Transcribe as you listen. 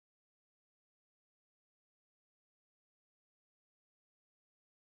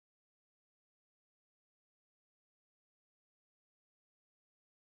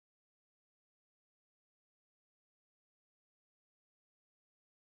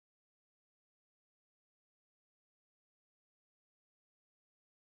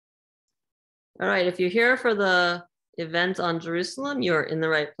All right, if you're here for the event on Jerusalem, you're in the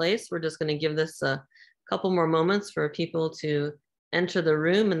right place. We're just going to give this a couple more moments for people to enter the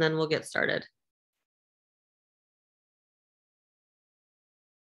room, and then we'll get started.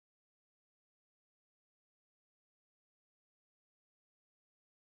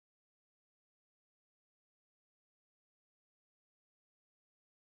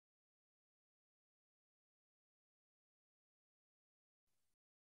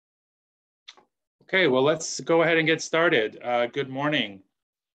 Okay, well, let's go ahead and get started. Good morning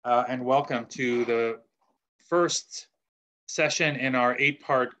and welcome to the first session in our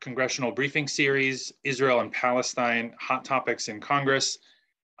 8-part congressional briefing series, Israel and Palestine, Hot Topics in Congress.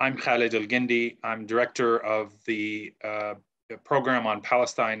 I'm Khaled El-Gindi. I'm director of the program on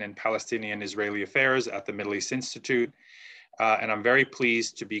Palestine and Palestinian-Israeli affairs at the Middle East Institute. And I'm very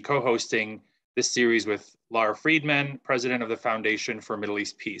pleased to be co-hosting this series with Lara Friedman, president of the Foundation for Middle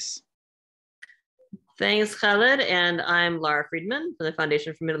East Peace. Thanks, Khaled, and I'm Lara Friedman from the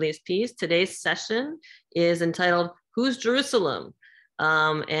Foundation for Middle East Peace. Today's session is entitled, Who's Jerusalem?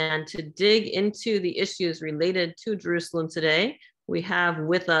 And to dig into the issues related to Jerusalem today, we have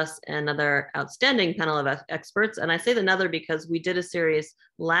with us another outstanding panel of experts. And I say another because we did a series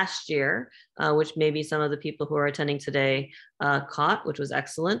last year, which maybe some of the people who are attending today caught, which was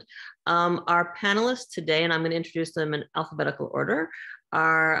excellent. Our panelists today, and I'm going to introduce them in alphabetical order,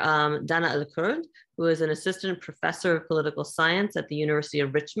 are Dana El-Kurd, who is an assistant professor of political science at the University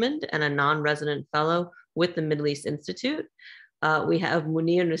of Richmond and a non-resident fellow with the Middle East Institute. We have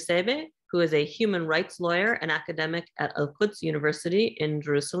Munir Nuseibeh, who is a human rights lawyer and academic at Al-Quds University in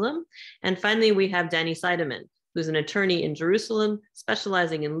Jerusalem. And finally, we have Danny Seideman, who's an attorney in Jerusalem,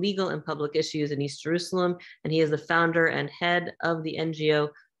 specializing in legal and public issues in East Jerusalem. And he is the founder and head of the NGO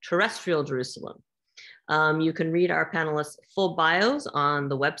Terrestrial Jerusalem. You can read our panelists' full bios on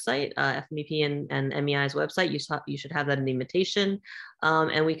the website, FMEP and MEI's website. You should have that in the invitation.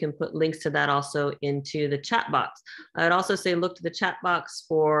 And we can put links to that also into the chat box. I'd also say look to the chat box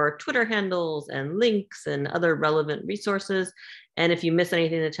for Twitter handles and links and other relevant resources. And if you miss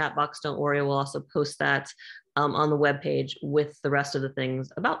anything in the chat box, don't worry, we'll also post that on the webpage with the rest of the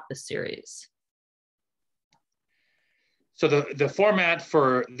things about this series. So the format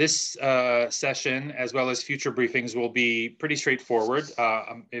for this session, as well as future briefings, will be pretty straightforward.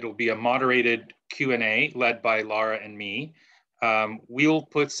 It'll be a moderated Q&A led by Lara and me. We'll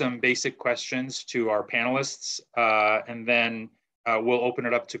put some basic questions to our panelists, and then we'll open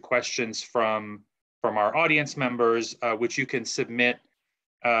it up to questions from our audience members, which you can submit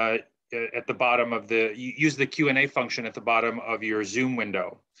at the bottom of use the Q&A function at the bottom of your Zoom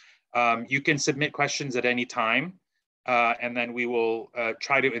window. You can submit questions at any time. And then we will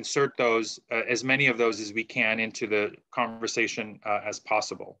try to insert those, as many of those as we can, into the conversation as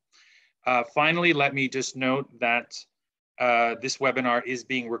possible. Finally, let me just note that this webinar is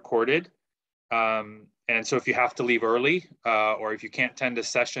being recorded. And so if you have to leave early, or if you can't attend a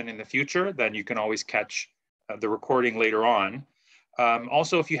session in the future, then you can always catch the recording later on.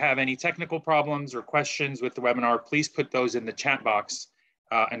 Also, if you have any technical problems or questions with the webinar, please put those in the chat box,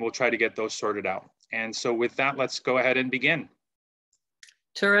 and we'll try to get those sorted out. And so with that, let's go ahead and begin.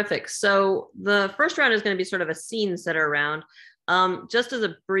 Terrific. So the first round is going to be sort of a scene setter round. Just as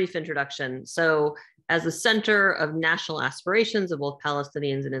a brief introduction. So as the center of national aspirations of both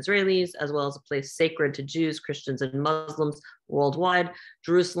Palestinians and Israelis, as well as a place sacred to Jews, Christians, and Muslims worldwide,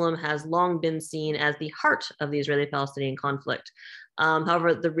 Jerusalem has long been seen as the heart of the Israeli-Palestinian conflict.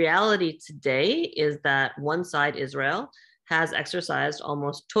 However, the reality today is that one side, Israel, has exercised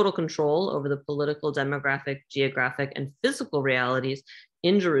almost total control over the political, demographic, geographic, and physical realities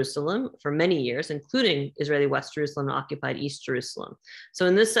in Jerusalem for many years, including Israeli West Jerusalem and occupied East Jerusalem. So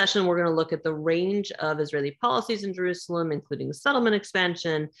in this session, we're going to look at the range of Israeli policies in Jerusalem, including settlement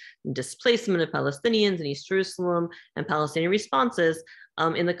expansion, displacement of Palestinians in East Jerusalem, and Palestinian responses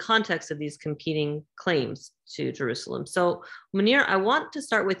in the context of these competing claims to Jerusalem. So Munir, I want to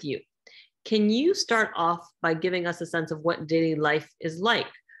start with you. Can you start off by giving us a sense of what daily life is like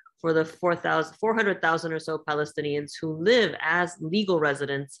for the 400,000 or so Palestinians who live as legal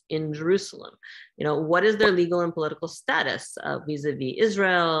residents in Jerusalem? You know, what is their legal and political status vis-a-vis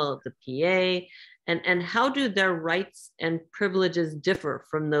Israel, the PA, and how do their rights and privileges differ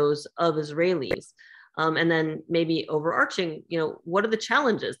from those of Israelis? And then maybe overarching, you know, what are the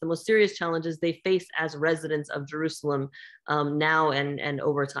challenges, the most serious challenges they face as residents of Jerusalem now and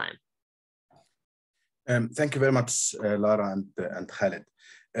over time? Thank you very much, Lara and Khaled.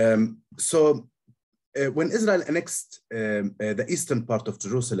 When Israel annexed the eastern part of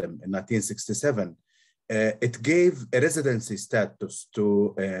Jerusalem in 1967, it gave a residency status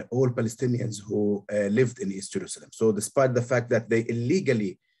to all Palestinians who lived in East Jerusalem. So despite the fact that they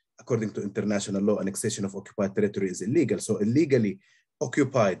illegally, according to international law, annexation of occupied territory is illegal. So illegally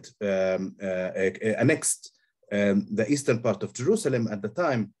occupied, annexed the eastern part of Jerusalem at the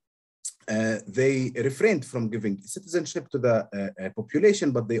time. They refrained from giving citizenship to the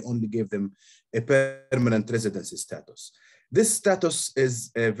population, but they only gave them a permanent residency status. This status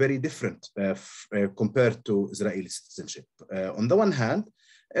is very different compared to Israeli citizenship. On the one hand,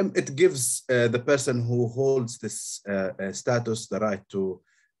 it gives the person who holds this status the right to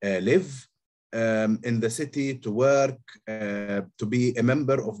live in the city, to work, to be a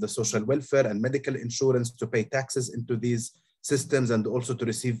member of the social welfare and medical insurance, to pay taxes into these systems, and also to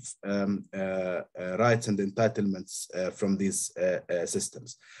receive rights and entitlements from these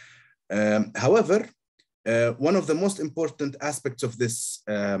systems. However, one of the most important aspects of this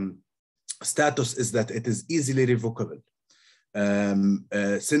status is that it is easily revocable.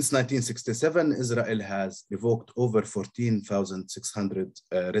 Since 1967, Israel has revoked over 14,600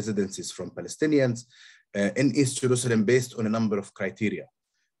 residencies from Palestinians in East Jerusalem based on a number of criteria.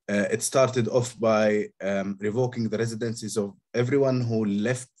 It started off by revoking the residencies of everyone who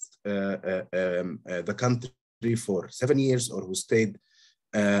left the country for 7 years, or who stayed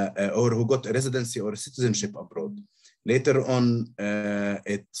or who got a residency or a citizenship abroad. Later on,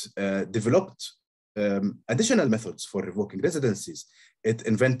 it developed additional methods for revoking residencies. It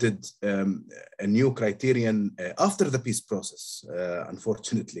invented a new criterion after the peace process,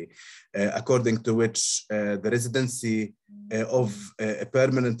 unfortunately, according to which the residency of a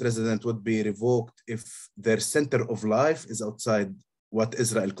permanent resident would be revoked if their center of life is outside what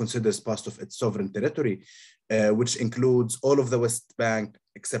Israel considers part of its sovereign territory, which includes all of the West Bank,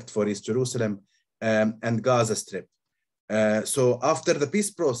 except for East Jerusalem, and Gaza Strip. So after the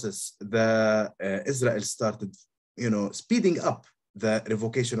peace process, Israel started, speeding up the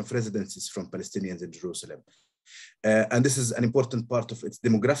revocation of residencies from Palestinians in Jerusalem. And this is an important part of its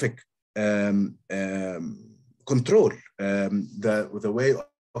demographic control, the way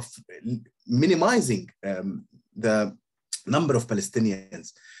of minimizing the number of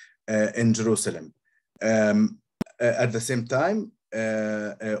Palestinians in Jerusalem. At the same time,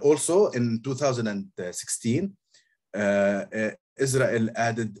 also in 2016, Israel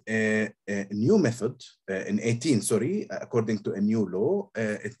added a new method according to a new law.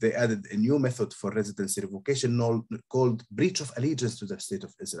 They added a new method for residency revocation called breach of allegiance to the state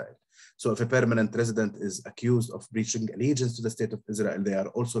of Israel. So if a permanent resident is accused of breaching allegiance to the state of Israel, they are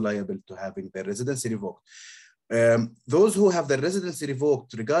also liable to having their residency revoked. Those who have their residency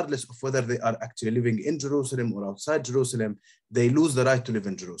revoked, regardless of whether they are actually living in Jerusalem or outside Jerusalem, they lose the right to live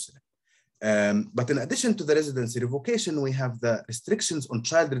in Jerusalem. But in addition to the residency revocation, we have the restrictions on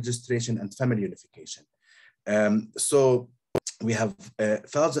child registration and family unification. So we have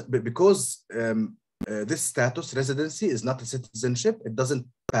because this status, residency, is not a citizenship, it doesn't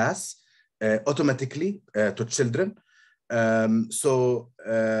pass automatically to children.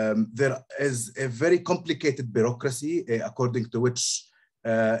 There is a very complicated bureaucracy according to which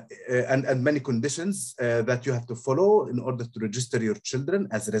and many conditions that you have to follow in order to register your children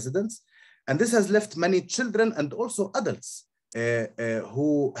as residents. And this has left many children and also adults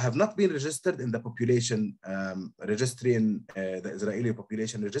who have not been registered in the population registry, in the Israeli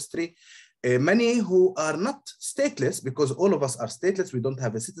population registry. Many who are not stateless, because all of us are stateless. We don't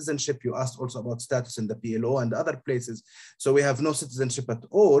have a citizenship. You asked also about status in the PLO and other places. So we have no citizenship at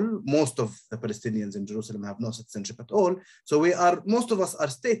all. Most of the Palestinians in Jerusalem have no citizenship at all. So most of us are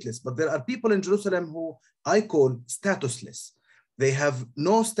stateless, but there are people in Jerusalem who I call statusless. They have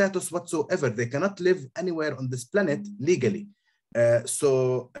no status whatsoever. They cannot live anywhere on this planet legally.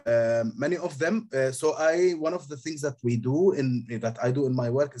 Many of them, one of the things that I do in my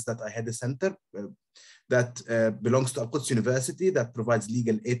work is that I head a center that belongs to Al-Quds University that provides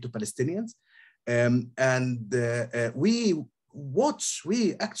legal aid to Palestinians.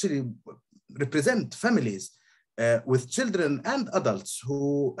 We actually represent families with children and adults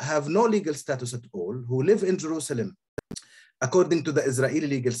who have no legal status at all, who live in Jerusalem according to the Israeli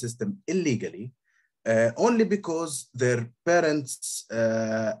legal system illegally, only because their parents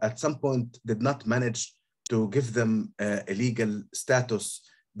at some point did not manage to give them a legal status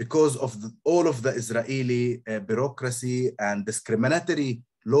because of all of the Israeli bureaucracy and discriminatory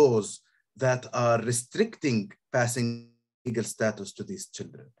laws that are restricting passing legal status to these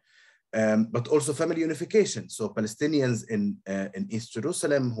children. But also family unification. So Palestinians in East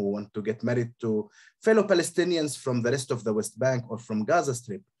Jerusalem who want to get married to fellow Palestinians from the rest of the West Bank or from Gaza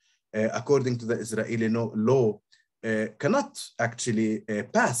Strip, according to the Israeli law, cannot actually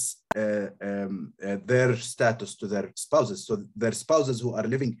pass their status to their spouses. So their spouses who are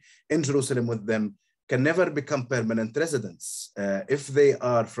living in Jerusalem with them can never become permanent residents. If the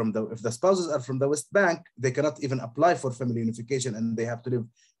spouses are from the West Bank, they cannot even apply for family unification, and they have to live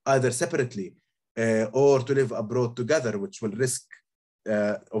either separately or to live abroad together, which will risk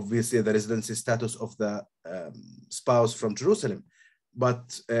obviously the residency status of the spouse from Jerusalem.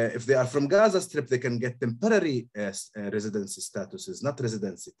 But if they are from Gaza Strip, they can get temporary residency statuses, not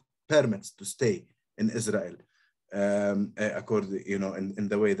residency, permits to stay in Israel, according, in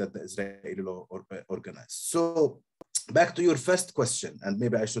the way that the Israeli law organized. So back to your first question, and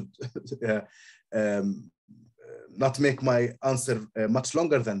maybe I should not make my answer much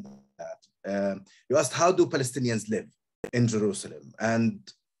longer than that. You asked, how do Palestinians live in Jerusalem? And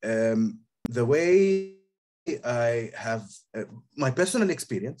the way I have my personal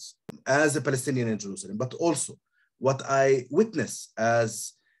experience as a Palestinian in Jerusalem, but also what I witness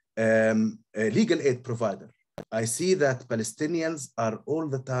as a legal aid provider. I see that Palestinians are all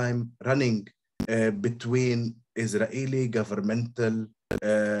the time running between Israeli governmental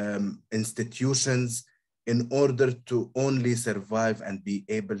institutions in order to only survive and be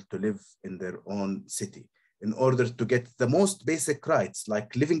able to live in their own city, in order to get the most basic rights,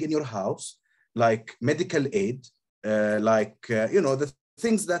 like living in your house, like medical aid, the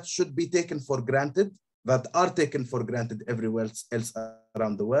things that should be taken for granted, that are taken for granted everywhere else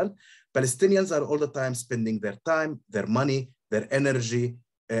around the world. Palestinians are all the time spending their time, their money, their energy,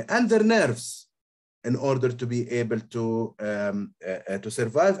 and their nerves in order to be able to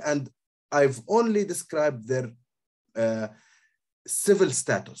survive. And I've only described their civil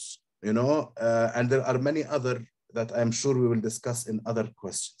status, and there are many other that I'm sure we will discuss in other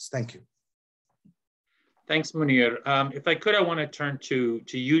questions. Thank you. Thanks, Munir. If I could, I want to turn to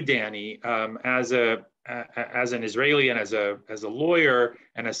you, Danny, as an Israeli and as a lawyer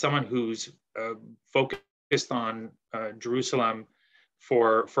and as someone who's focused on Jerusalem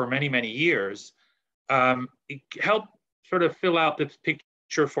for many, many years. Help sort of fill out the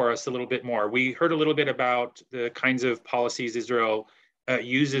picture for us a little bit more. We heard a little bit about the kinds of policies Israel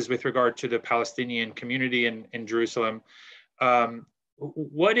uses with regard to the Palestinian community in Jerusalem.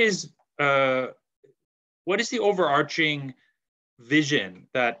 What is the overarching vision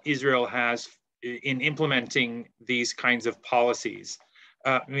that Israel has in implementing these kinds of policies?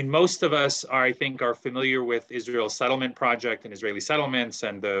 Most of us I think are familiar with Israel's settlement project and Israeli settlements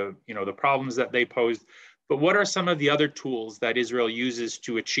and the problems that they posed. But what are some of the other tools that Israel uses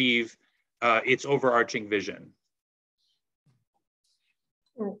to achieve its overarching vision?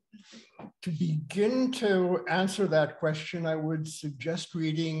 Well, to begin to answer that question, I would suggest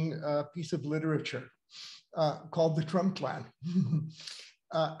reading a piece of literature called the Trump Plan,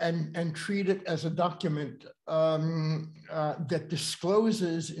 and treat it as a document that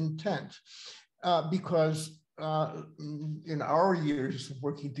discloses intent, because in our years of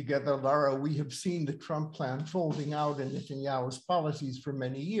working together, Lara, we have seen the Trump Plan folding out in Netanyahu's policies for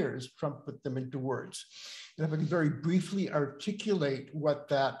many years. Trump put them into words. And if I can very briefly articulate what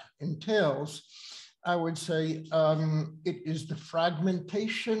that entails, I would say it is the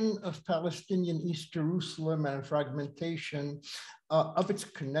fragmentation of Palestinian East Jerusalem and fragmentation of its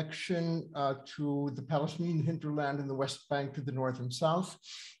connection to the Palestinian hinterland in the West Bank to the north and south.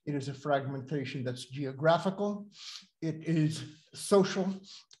 It is a fragmentation that's geographical, it is social,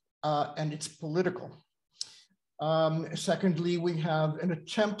 and it's political. Secondly, we have an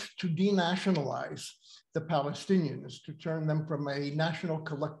attempt to denationalize the Palestinians, to turn them from a national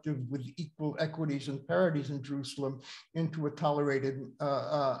collective with equal equities and parities in Jerusalem into a tolerated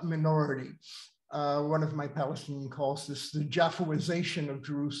minority. One of my Palestinian calls this the Jaffaization of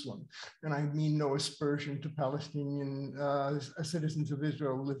Jerusalem. And I mean no aspersion to Palestinian citizens of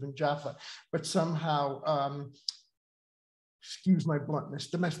Israel who live in Jaffa, but somehow, excuse my bluntness,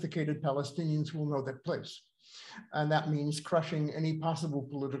 domesticated Palestinians will know their place. And that means crushing any possible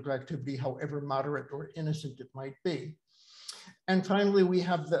political activity, however moderate or innocent it might be. And finally, we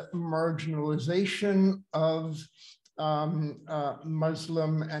have the marginalization of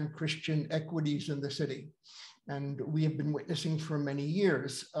Muslim and Christian equities in the city. And we have been witnessing for many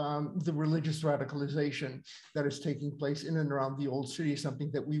years the religious radicalization that is taking place in and around the old city,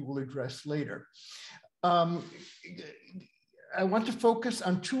 something that we will address later. I want to focus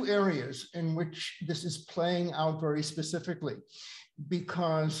on two areas in which this is playing out very specifically,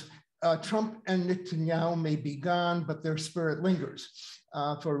 because Trump and Netanyahu may be gone, but their spirit lingers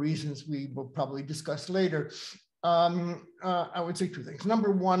for reasons we will probably discuss later. I would say two things.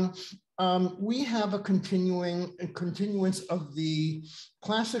 Number one, we have a continuance of the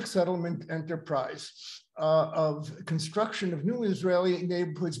classic settlement enterprise of construction of new Israeli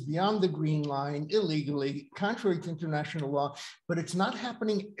neighborhoods beyond the Green Line illegally, contrary to international law, but it's not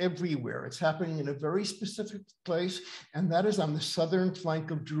happening everywhere. It's happening in a very specific place, and that is on the southern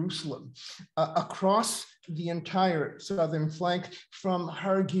flank of Jerusalem. Across the entire southern flank from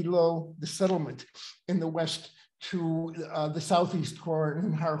Har Gilo, the settlement in the west, to the southeast corner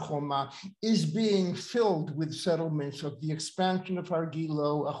in Har Choma is being filled with settlements of the expansion of Har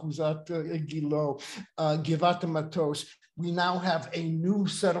Gilo, Ahuzat Gilo, Givat Matos. We now have a new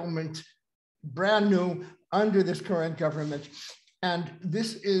settlement, brand new, under this current government. And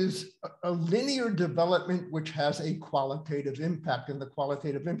this is a linear development which has a qualitative impact, and the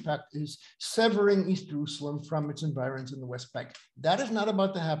qualitative impact is severing East Jerusalem from its environs in the West Bank. That is not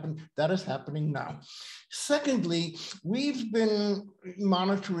about to happen, that is happening now. Secondly, we've been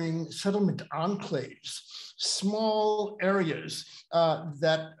monitoring settlement enclaves, small areas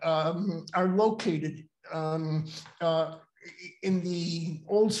that are located in the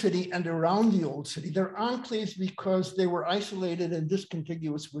old city and around the old city. They're enclaves because they were isolated and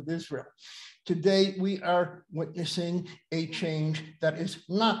discontiguous with Israel. Today, we are witnessing a change that is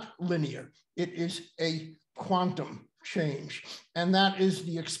not linear. It is a quantum change. And that is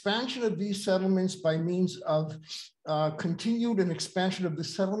the expansion of these settlements by means of continued and expansion of the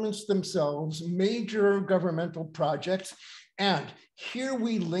settlements themselves, major governmental projects. And here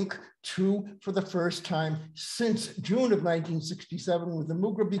we link to, for the first time since June of 1967, with the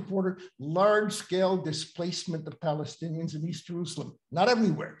Mughrabi quarter, large-scale displacement of Palestinians in East Jerusalem. Not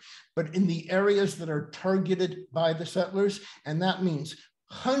everywhere, but in the areas that are targeted by the settlers. And that means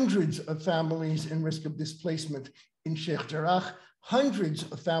hundreds of families in risk of displacement in Sheikh Jarrah, hundreds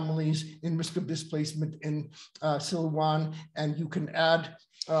of families in risk of displacement in Silwan, and you can add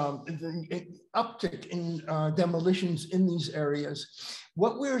the uptick in demolitions in these areas.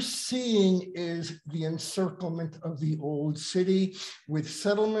 What we're seeing is the encirclement of the old city with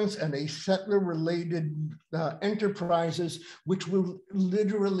settlements and a settler-related enterprises, which will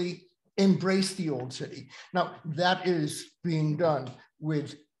literally embrace the old city. Now, that is being done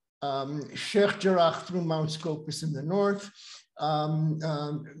with Sheikh Jarrah through Mount Scopus in the north,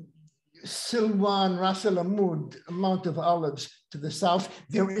 Silwan, Ras El Amud, Mount of Olives to the south.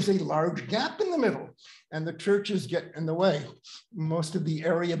 There is a large gap in the middle, and the churches get in the way. Most of the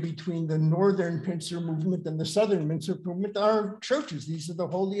area between the northern Pincer movement and the southern Pincer movement are churches. These are the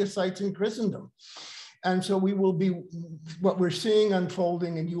holiest sites in Christendom. And so we will be, what we're seeing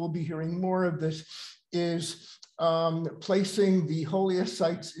unfolding, and you will be hearing more of this, is placing the holiest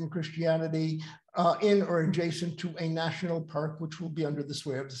sites in Christianity in or adjacent to a national park, which will be under the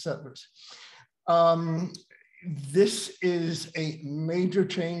sway of the settlers. This is a major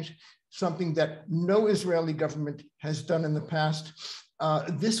change, something that no Israeli government has done in the past.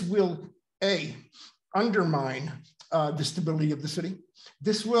 This will, undermine the stability of the city.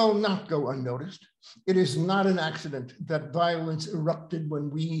 This will not go unnoticed. It is not an accident that violence erupted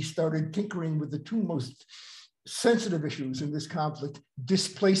when we started tinkering with the two most sensitive issues in this conflict: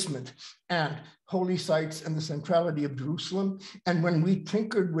 displacement and holy sites and the centrality of Jerusalem. And when we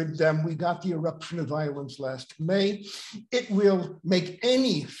tinkered with them, we got the eruption of violence last May. It will make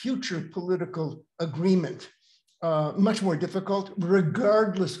any future political agreement much more difficult,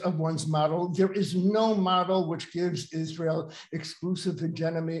 regardless of one's model. There is no model which gives Israel exclusive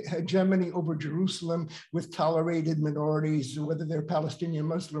hegemony over Jerusalem with tolerated minorities, whether they're Palestinian,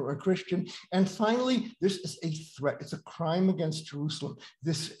 Muslim, or Christian. And finally, this is a threat. It's a crime against Jerusalem.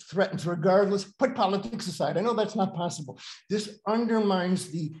 This threatens, regardless, put politics aside. I know that's not possible. This undermines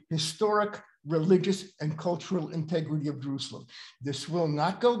the historic, religious, and cultural integrity of Jerusalem. This will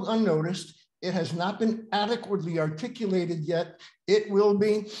not go unnoticed. It has not been adequately articulated yet. It will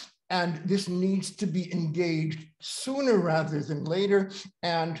be, and this needs to be engaged sooner rather than later,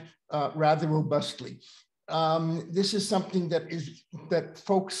 and rather robustly. This is something that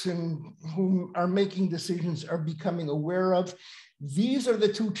folks who are making decisions are becoming aware of. These are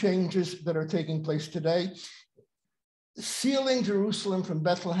the two changes that are taking place today: sealing Jerusalem from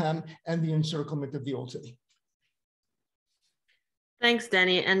Bethlehem and the encirclement of the old city. Thanks,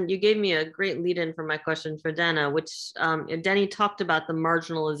 Danny. And you gave me a great lead-in for my question for Dana, which Danny talked about the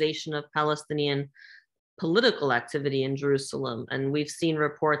marginalization of Palestinian political activity in Jerusalem. And we've seen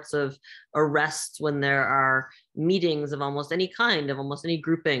reports of arrests when there are meetings of almost any kind, of almost any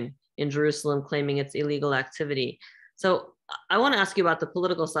grouping in Jerusalem claiming it's illegal activity. So I want to ask you about the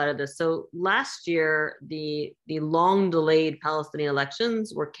political side of this. So last year, the long delayed Palestinian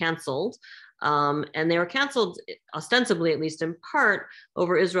elections were canceled. And they were canceled ostensibly, at least in part,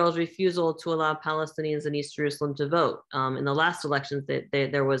 over Israel's refusal to allow Palestinians in East Jerusalem to vote. In the last elections,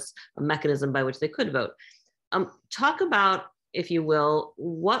 there was a mechanism by which they could vote. Talk about, if you will,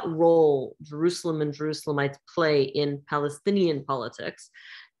 what role Jerusalem and Jerusalemites play in Palestinian politics,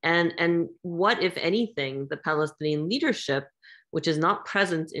 and what, if anything, the Palestinian leadership, which is not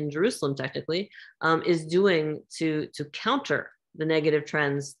present in Jerusalem technically, is doing to counter the negative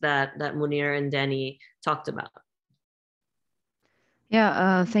trends that Munir and Danny talked about.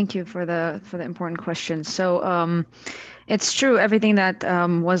 Yeah, thank you for the important question. So it's true, everything that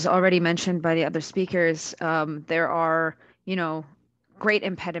was already mentioned by the other speakers. There are, great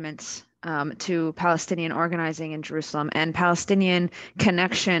impediments to Palestinian organizing in Jerusalem and Palestinian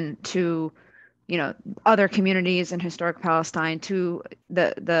connection to, other communities in historic Palestine, to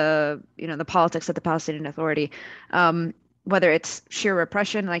the politics of the Palestinian Authority. Whether it's sheer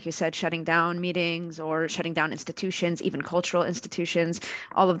repression, like you said, shutting down meetings or shutting down institutions, even cultural institutions,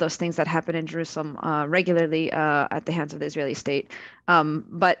 all of those things that happen in Jerusalem regularly at the hands of the Israeli state,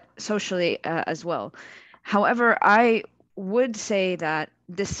 but socially as well. However, I would say that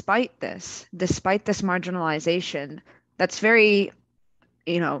despite this marginalization, that's very,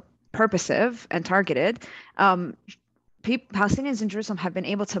 purposive and targeted, Palestinians in Jerusalem have been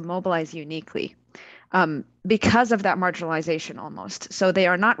able to mobilize uniquely. Because of that marginalization almost. So they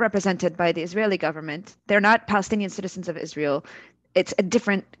are not represented by the Israeli government. They're not Palestinian citizens of Israel. It's a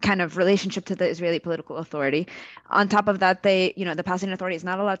different kind of relationship to the Israeli political authority. On top of that, the Palestinian Authority is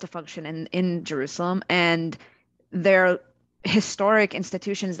not allowed to function in Jerusalem, and their historic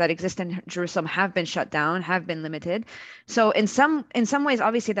institutions that exist in Jerusalem have been shut down, have been limited. So in some ways,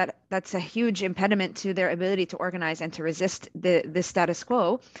 obviously that's a huge impediment to their ability to organize and to resist the status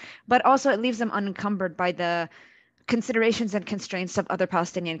quo, but also it leaves them unencumbered by the considerations and constraints of other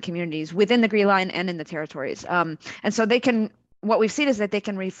Palestinian communities within the Green Line and in the territories. And so what we've seen is that they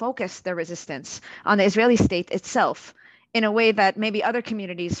can refocus their resistance on the Israeli state itself in a way that maybe other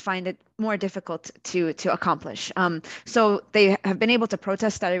communities find it more difficult to accomplish. So they have been able to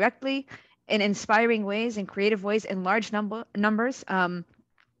protest directly in inspiring ways, in creative ways, in large numbers. And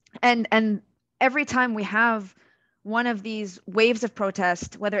every time we have one of these waves of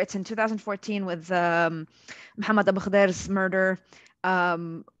protest, whether it's in 2014 with Mohammed Abu Khdeir's murder,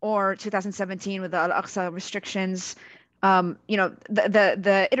 or 2017 with the Al-Aqsa restrictions,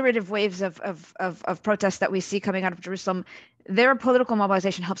 the iterative waves of protests that we see coming out of Jerusalem, their political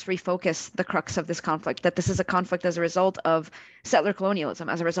mobilization helps refocus the crux of this conflict, that this is a conflict as a result of settler colonialism,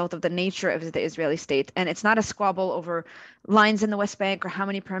 as a result of the nature of the Israeli state. And it's not a squabble over lines in the West Bank or how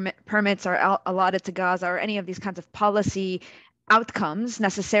many permits are allotted to Gaza or any of these kinds of policy outcomes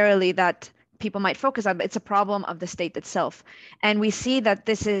necessarily that people might focus on, but it's a problem of the state itself. And we see that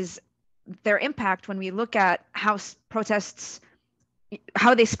this is their impact when we look at how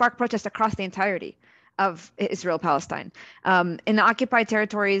they spark protests across the entirety of Israel-Palestine. In the occupied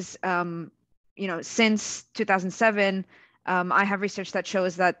territories, since 2007, I have research that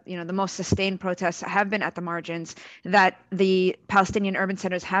shows that, the most sustained protests have been at the margins, that the Palestinian urban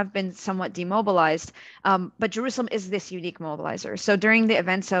centers have been somewhat demobilized, but Jerusalem is this unique mobilizer. So during the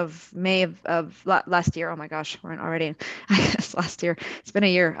events of May of last year, oh my gosh, we're already, I guess last year, it's been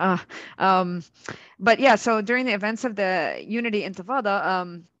a year. But yeah, so during the events of the Unity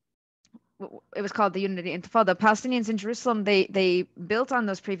Intifada, it was called the Unity Intifada, Palestinians in Jerusalem, they built on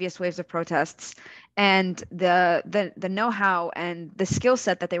those previous waves of protests and the know-how and the skill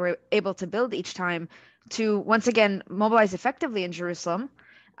set that they were able to build each time to once again mobilize effectively in Jerusalem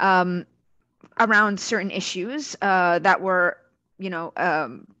around certain issues that were,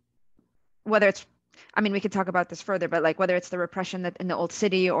 whether it's, we could talk about this further, but like whether it's the repression that in the old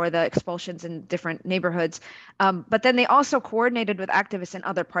city or the expulsions in different neighborhoods, but then they also coordinated with activists in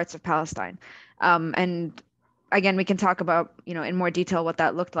other parts of Palestine. And again, we can talk about, in more detail what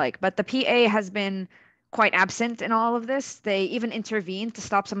that looked like, but the PA has been quite absent in all of this. They even intervened to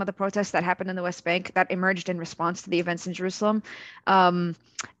stop some of the protests that happened in the West Bank that emerged in response to the events in Jerusalem. And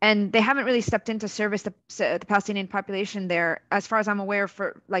they haven't really stepped in to service the Palestinian population there, as far as I'm aware,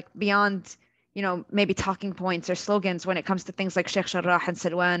 for like beyond maybe talking points or slogans when it comes to things like Sheikh Jarrah and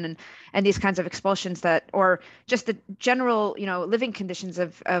Silwan and these kinds of expulsions or just the general, living conditions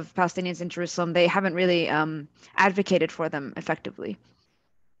of Palestinians in Jerusalem. They haven't really advocated for them effectively.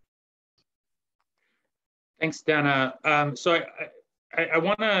 Thanks, Dana. So I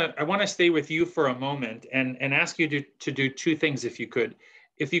want to stay with you for a moment and ask you to do two things, if you could.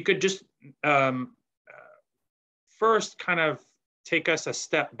 If you could just first kind of take us a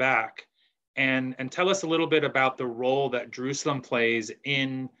step back and tell us a little bit about the role that Jerusalem plays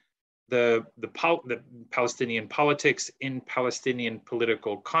in the Palestinian politics, in Palestinian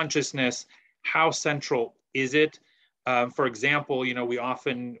political consciousness. How central is it? For example, you know, we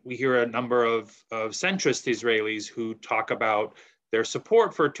hear a number of centrist Israelis who talk about their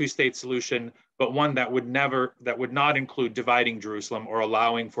support for a two-state solution, but one that would not include dividing Jerusalem or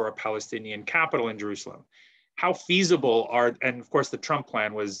allowing for a Palestinian capital in Jerusalem. How feasible and of course the Trump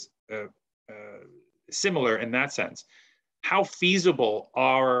plan was similar in that sense. How feasible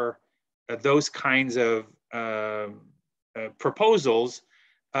are those kinds of proposals?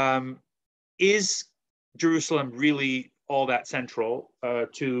 Is Jerusalem really all that central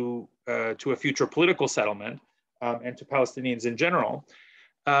to a future political settlement and to Palestinians in general?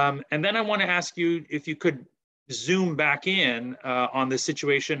 And then I want to ask you if you could zoom back in on the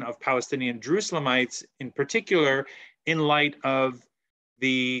situation of Palestinian Jerusalemites in particular, in light of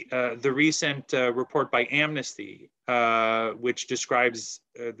the recent report by Amnesty, which describes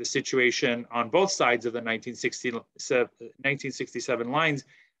the situation on both sides of the 1967 lines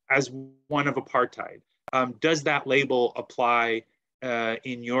as one of apartheid. Does that label apply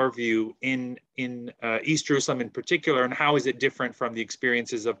in your view in East Jerusalem in particular, and how is it different from the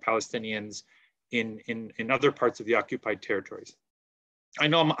experiences of Palestinians in other parts of the occupied territories? I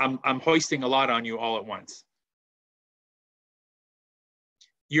know I'm hoisting a lot on you all at once.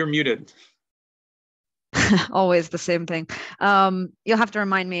 You're muted. Always the same thing. You'll have to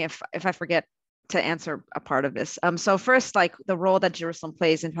remind me if I forget to answer a part of this. So first, like the role that Jerusalem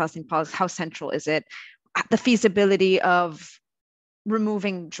plays in Palestinian politics, how central is it? The feasibility of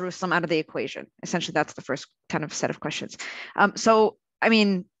removing Jerusalem out of the equation. Essentially, that's the first kind of set of questions. So, I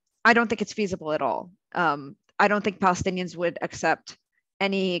mean, I don't think it's feasible at all. I don't think Palestinians would accept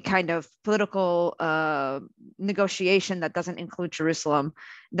any kind of political negotiation that doesn't include Jerusalem,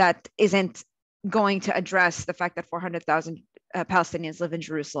 that isn't going to address the fact that 400,000 Palestinians live in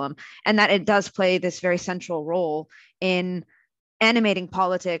Jerusalem, and that it does play this very central role in animating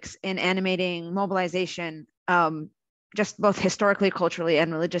politics, in animating mobilization, just both historically, culturally,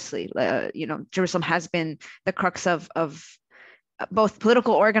 and religiously. You know, Jerusalem has been the crux of both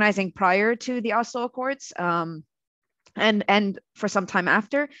political organizing prior to the Oslo Accords, and for some time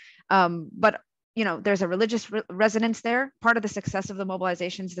after. But you know, there's a religious resonance there. Part of the success of the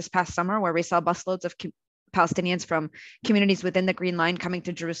mobilizations this past summer, where we saw busloads of Palestinians from communities within the Green Line coming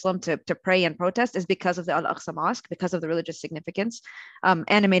to Jerusalem to pray and protest, is because of the Al-Aqsa Mosque, because of the religious significance,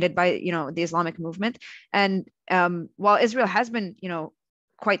 animated by, you know, the Islamic movement. And while Israel has been, you know,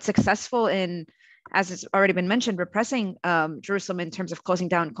 quite successful in, as has already been mentioned, repressing Jerusalem in terms of closing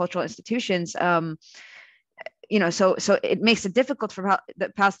down cultural institutions, you know, so it makes it difficult for the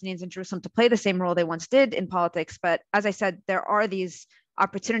Palestinians in Jerusalem to play the same role they once did in politics. But as I said, there are these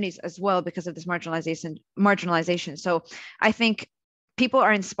opportunities as well because of this marginalization. So I think people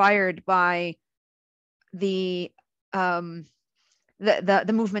are inspired by the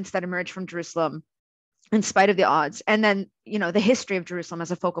movements that emerge from Jerusalem in spite of the odds. And then, you know, the history of Jerusalem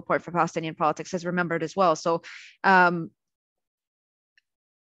as a focal point for Palestinian politics is remembered as well. So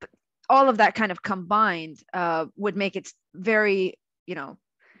all of that kind of combined would make it very, you know,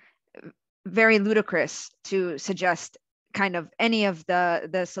 very ludicrous to suggest kind of any of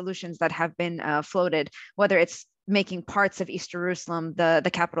the solutions that have been floated, whether it's making parts of East Jerusalem the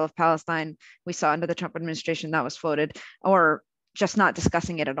capital of Palestine, we saw under the Trump administration that was floated, or just not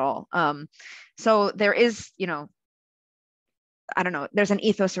discussing it at all. So there is, you know, I don't know, there's an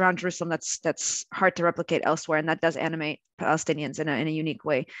ethos around Jerusalem that's hard to replicate elsewhere, and that does animate Palestinians in a unique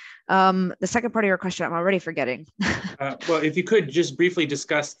way. The second part of your question, I'm already forgetting. Well, if you could just briefly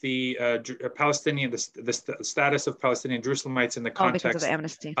discuss the the status of Palestinian Jerusalemites in the context because of the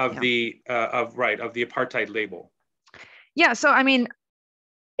amnesty of the apartheid label. Yeah, so I mean,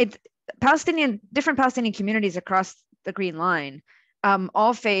 different Palestinian communities across the Green Line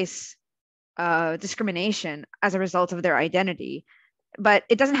all face discrimination as a result of their identity, but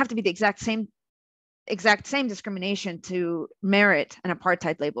it doesn't have to be the exact same discrimination to merit an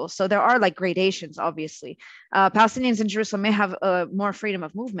apartheid label. So there are like gradations, obviously. Palestinians in Jerusalem may have more freedom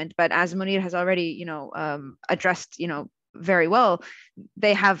of movement, but as Munir has already, you know, addressed, you know, very well,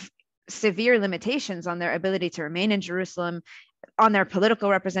 they have severe limitations on their ability to remain in Jerusalem, on their political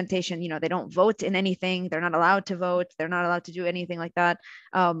representation. You know, they don't vote in anything. They're not allowed to vote. They're not allowed to do anything like that.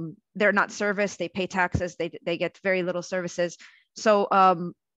 They're not serviced. They pay taxes. They get very little services. So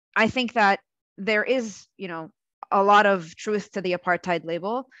I think that there is, you know, a lot of truth to the apartheid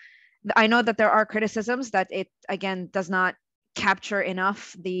label. I know that there are criticisms that it, again, does not capture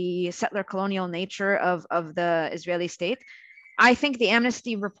enough the settler colonial nature of the Israeli state. I think the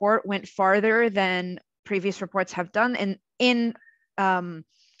Amnesty report went farther than previous reports have done in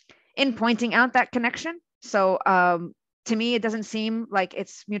pointing out that connection. So to me, it doesn't seem like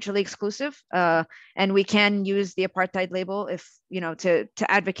it's mutually exclusive, and we can use the apartheid label if to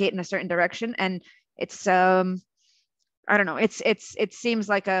advocate in a certain direction. And it's I don't know. It seems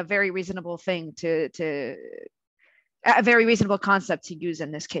like a very reasonable thing a very reasonable concept to use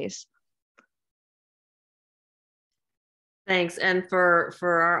in this case. Thanks. And for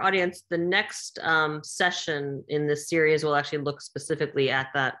our audience, the next session in this series will actually look specifically at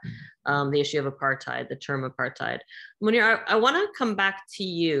that, the issue of apartheid, the term apartheid. Munir, I want to come back to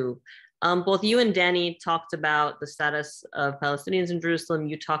you. Both you and Danny talked about the status of Palestinians in Jerusalem.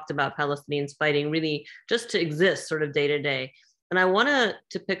 You talked about Palestinians fighting really just to exist sort of day to day. And I want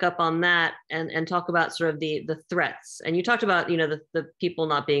to pick up on that and talk about sort of the threats. And you talked about, the people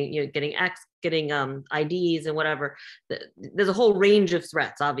not being, getting IDs and whatever. There's a whole range of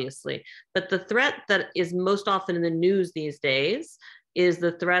threats, obviously. But the threat that is most often in the news these days is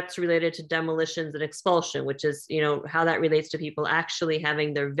the threats related to demolitions and expulsion, which is, how that relates to people actually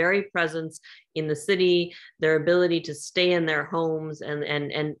having their very presence in the city, their ability to stay in their homes and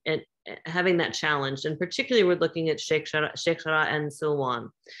having that challenged. And particularly we're looking at Sheikh Jarrah and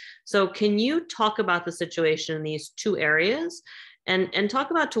Silwan. So can you talk about the situation in these two areas and talk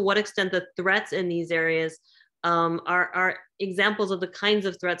about to what extent the threats in these areas are examples of the kinds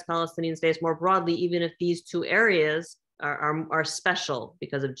of threats Palestinians face more broadly, even if these two areas are special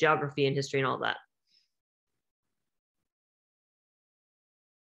because of geography and history and all that?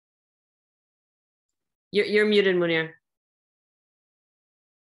 You're muted, Munir.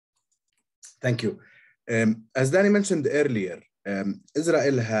 Thank you. As Danny mentioned earlier,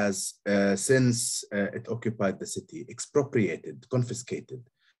 Israel has, since it occupied the city, expropriated, confiscated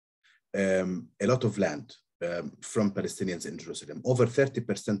a lot of land from Palestinians in Jerusalem. Over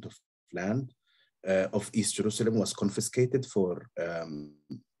 30% of land of East Jerusalem was confiscated for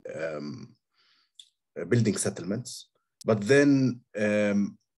building settlements. But then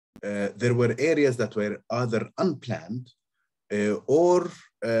there were areas that were either unplanned or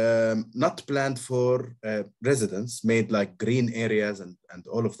not planned for residents, made like green areas and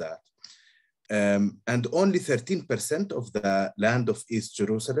all of that. And only 13% of the land of East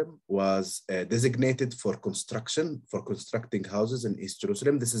Jerusalem was designated for construction, for constructing houses in East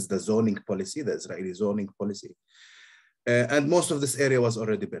Jerusalem. This is the zoning policy, the Israeli zoning policy. And most of this area was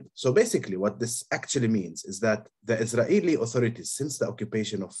already built. So basically what this actually means is that the Israeli authorities, since the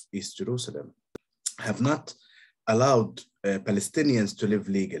occupation of East Jerusalem, have not allowed Palestinians to live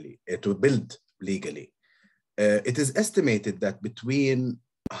legally, to build legally. It is estimated that between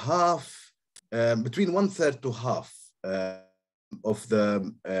 1/3 to half of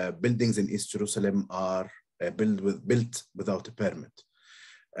the buildings in East Jerusalem are built without a permit,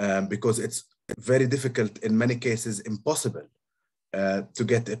 because it's very difficult, in many cases impossible, to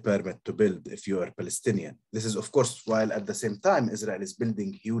get a permit to build if you are Palestinian. This is, of course, while at the same time Israel is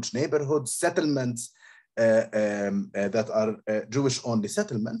building huge neighborhoods, settlements, that are Jewish-only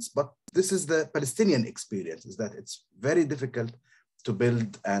settlements, but this is the Palestinian experience, is that it's very difficult to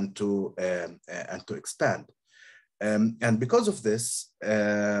build and to expand. And because of this,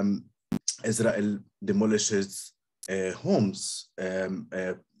 Israel demolishes homes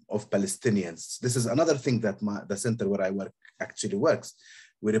of Palestinians. This is another thing that the center where I work actually works.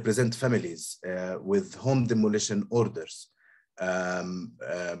 We represent families with home demolition orders,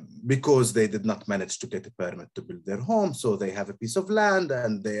 because they did not manage to get a permit to build their home. So they have a piece of land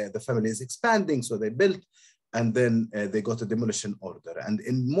and the family is expanding. So they built, and then they got a demolition order. And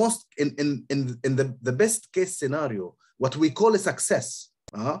in the best case scenario, what we call a success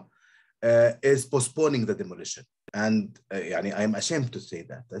is postponing the demolition. And I am ashamed to say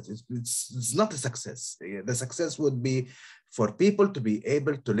that it's not a success. The success would be for people to be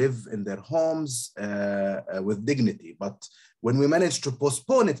able to live in their homes with dignity. But when we manage to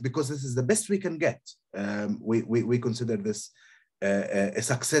postpone it, because this is the best we can get, we consider this a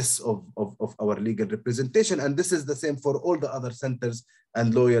success of our legal representation. And this is the same for all the other centers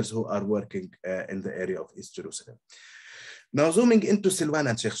and lawyers who are working in the area of East Jerusalem. Now, zooming into Silwan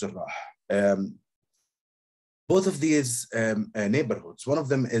and Sheikh Jarrah, both of these neighborhoods, one of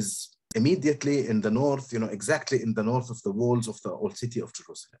them is immediately in the north, exactly in the north of the walls of the old city of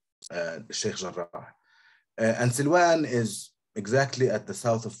Jerusalem, Sheikh Jarrah. And Silwan is exactly at the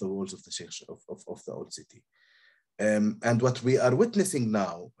south of the walls of the of the old city. And what we are witnessing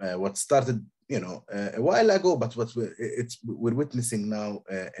now, what started a while ago, but what we're witnessing now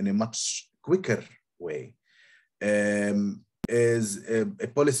in a much quicker way, is a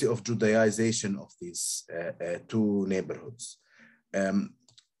policy of Judaization of these two neighborhoods.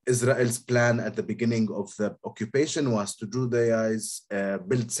 Israel's plan at the beginning of the occupation was to Judaize,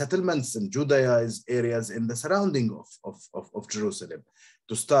 build settlements and Judaize areas in the surrounding of Jerusalem,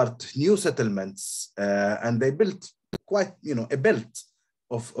 to start new settlements, and they built quite, a belt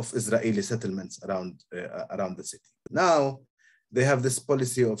of Israeli settlements around the city. Now, they have this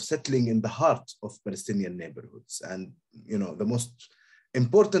policy of settling in the heart of Palestinian neighborhoods. And, the most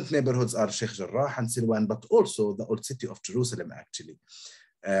important neighborhoods are Sheikh Jarrah and Silwan, but also the old city of Jerusalem, actually,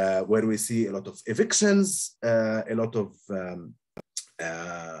 where we see a lot of evictions, a lot of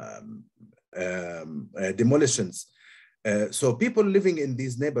demolitions. So people living in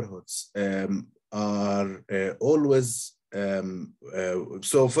these neighborhoods are always,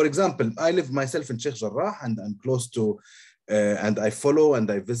 so for example, I live myself in Sheikh Jarrah, and I'm close to, and I follow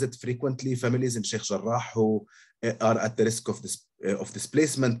and I visit frequently families in Sheikh Jarrah who are at the risk of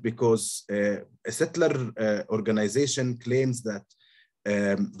displacement because a settler organization claims that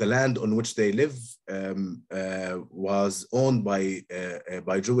the land on which they live was owned by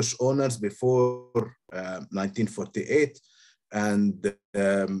Jewish owners before 1948, and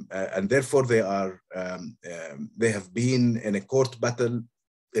therefore they have been in a court battle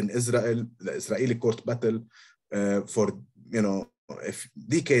in Israel, the Israeli court battle, for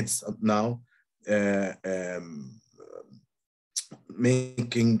decades now,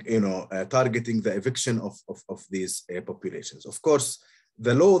 making targeting the eviction of these populations. Of course,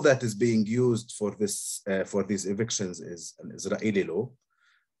 the law that is being used for these evictions is an Israeli law,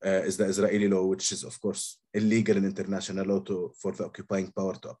 is the Israeli law, which is of course illegal in international law for the occupying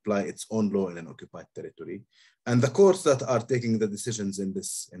power to apply its own law in an occupied territory. And the courts that are taking the decisions in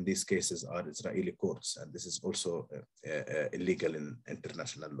these cases are Israeli courts, and this is also illegal in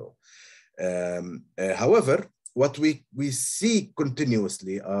international law. However, what we see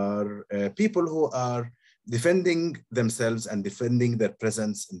continuously are people who are defending themselves and defending their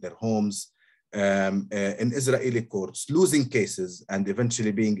presence in their homes in Israeli courts, losing cases and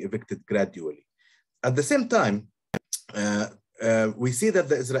eventually being evicted gradually. At the same time, we see that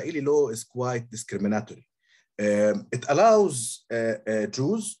the Israeli law is quite discriminatory. It allows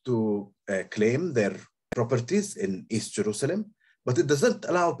Jews to claim their properties in East Jerusalem, but it doesn't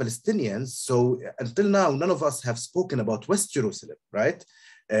allow Palestinians. So until now, none of us have spoken about West Jerusalem, right?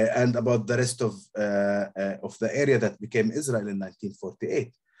 And about the rest of the area that became Israel in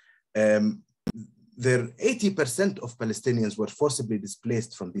 1948. 80% of Palestinians were forcibly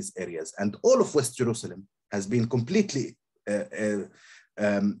displaced from these areas, and all of West Jerusalem has been completely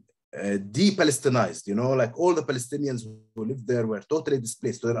de-Palestinized. Like all the Palestinians who lived there were totally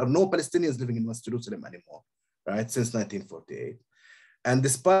displaced. So there are no Palestinians living in West Jerusalem anymore, right, since 1948. And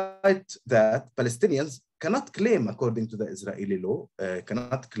despite that, Palestinians cannot claim, according to the Israeli law,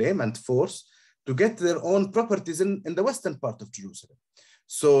 cannot claim and force to get their own properties in the western part of Jerusalem.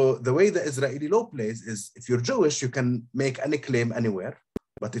 So the way the Israeli law plays is, if you're Jewish, you can make any claim anywhere.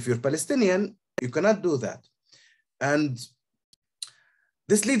 But if you're Palestinian, you cannot do that. And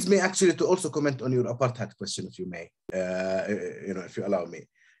this leads me actually to also comment on your apartheid question, if you may, if you allow me.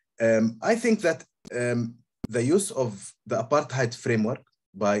 I think that the use of the apartheid framework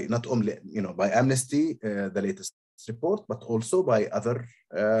by not only, by Amnesty, the latest report, but also by other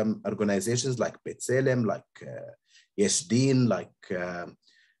organizations like B'Tselem, like Yesh Din, like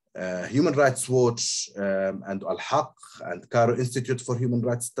Human Rights Watch, and Al-Haq, and Cairo Institute for Human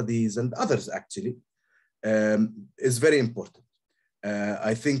Rights Studies, and others actually, is very important.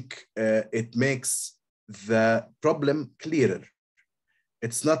 I think it makes the problem clearer.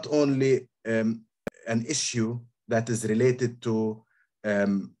 It's not only an issue that is related to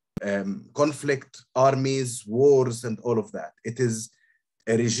conflict, armies, wars, and all of that. It is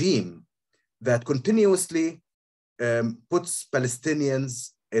a regime that continuously puts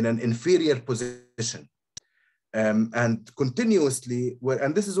Palestinians in an inferior position, and continuously,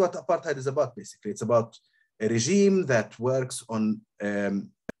 and this is what apartheid is about, basically. It's about a regime that works on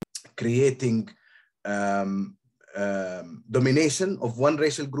creating domination of one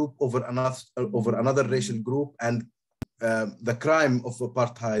racial group over another racial group, and the crime of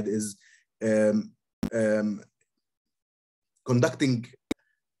apartheid is conducting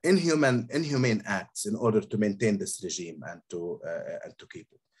inhumane acts in order to maintain this regime and to keep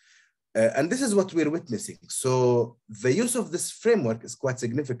it. And this is what we're witnessing. So the use of this framework is quite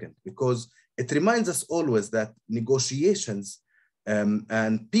significant, because it reminds us always that negotiations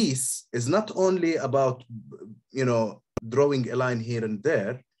and peace is not only about, drawing a line here and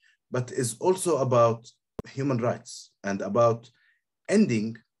there, but is also about human rights and about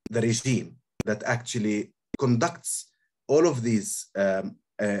ending the regime that actually conducts all of these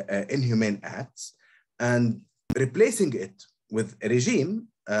inhumane acts and replacing it with a regime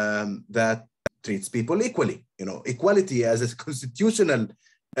that treats people equally. You know, equality as a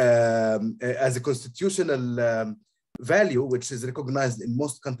constitutional value, which is recognized in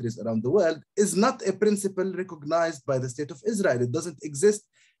most countries around the world, is not a principle recognized by the State of Israel. It doesn't exist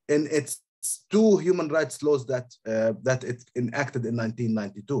in its two human rights laws that it enacted in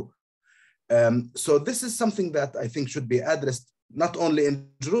 1992. So this is something that I think should be addressed not only in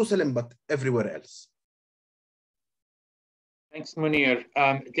Jerusalem, but everywhere else. Thanks, Munir.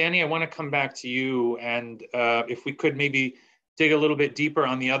 Danny, I want to come back to you, and if we could maybe dig a little bit deeper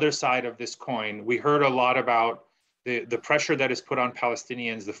on the other side of this coin. We heard a lot about the pressure that is put on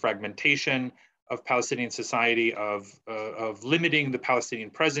Palestinians, the fragmentation of Palestinian society, of limiting the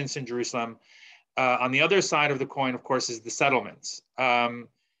Palestinian presence in Jerusalem. On the other side of the coin, of course, is the settlements. As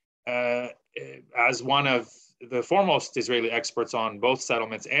one of the foremost Israeli experts on both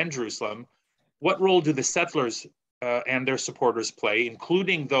settlements and Jerusalem, what role do the settlers and their supporters play,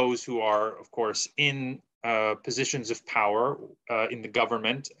 including those who are, of course, in positions of power in the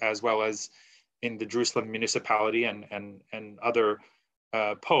government, as well as in the Jerusalem municipality and other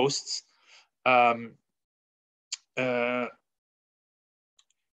posts?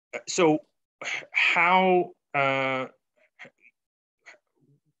 So how,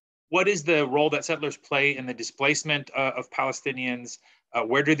 what is the role that settlers play in the displacement of Palestinians?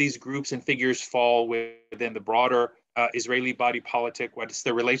 Where do these groups and figures fall within the broader Israeli body politic? What is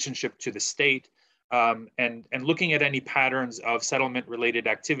the relationship to the state? And looking at any patterns of settlement-related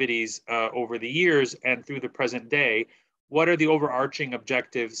activities over the years and through the present day, what are the overarching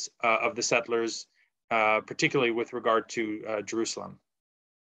objectives of the settlers, particularly with regard to Jerusalem?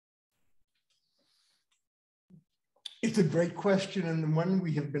 It's a great question, and one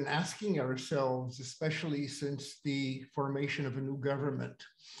we have been asking ourselves, especially since the formation of a new government.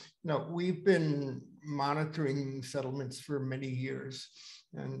 Now, we've been monitoring settlements for many years,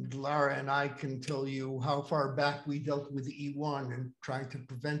 and Lara and I can tell you how far back we dealt with E1 and trying to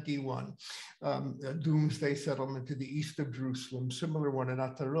prevent E1, a doomsday settlement to the east of Jerusalem, similar one in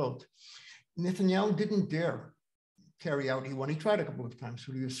Atarot. Netanyahu didn't dare carry out E1. He tried a couple of times,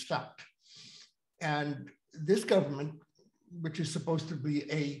 but he was stopped. And this government, which is supposed to be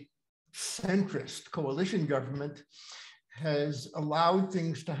a centrist coalition government, has allowed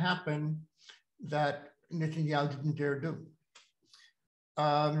things to happen that Netanyahu didn't dare do.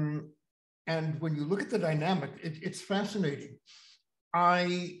 And when you look at the dynamic, it's fascinating.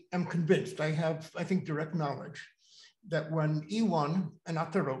 I am convinced, I have, I think, direct knowledge that when E1 and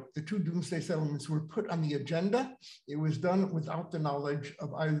Atarot, the two doomsday settlements, were put on the agenda, it was done without the knowledge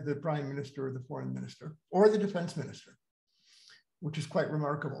of either the prime minister or the foreign minister or the defense minister, which is quite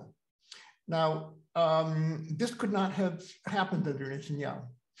remarkable. Now, this could not have happened under Netanyahu.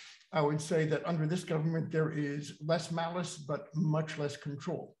 I would say that under this government, there is less malice, but much less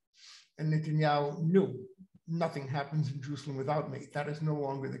control. And Netanyahu knew nothing happens in Jerusalem without me. That is no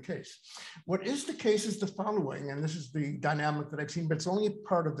longer the case. What is the case is the following, and this is the dynamic that I've seen, but it's only a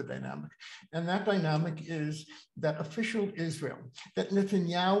part of the dynamic. And that dynamic is that official Israel, that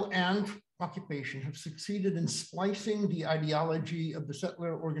Netanyahu and occupation have succeeded in splicing the ideology of the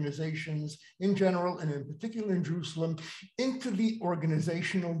settler organizations in general, and in particular in Jerusalem, into the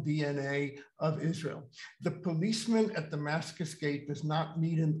organizational DNA of Israel. The policeman at Damascus Gate does not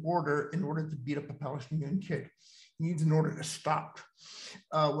need an order in order to beat up a Palestinian kid. He needs an order to stop.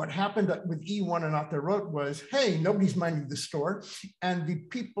 What happened with E1 and Atarot was, hey, nobody's minding the store. And the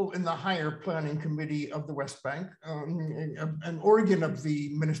people in the higher planning committee of the West Bank, an organ of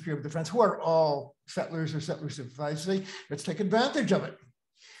the Ministry of Defense, who are all settlers or settler sympathizers, say, let's take advantage of it.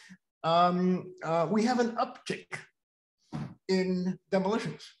 We have an uptick in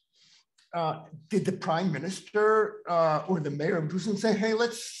demolitions. Did the prime minister or the mayor of Jerusalem say, hey,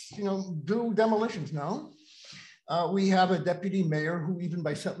 let's do demolitions? No. We have a deputy mayor who, even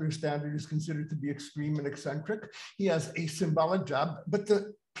by settler standard, is considered to be extreme and eccentric. He has a symbolic job, but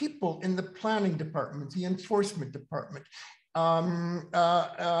the people in the planning department, the enforcement department, in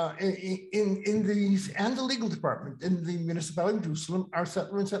these, and the legal department in the municipality of Jerusalem are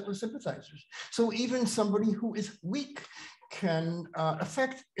settler and settler sympathizers. So even somebody who is weak can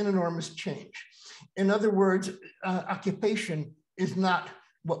affect an enormous change. In other words, occupation is not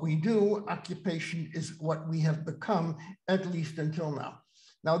what we do, occupation is what we have become, at least until now.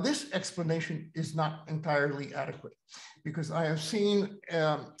 Now, this explanation is not entirely adequate, because I have seen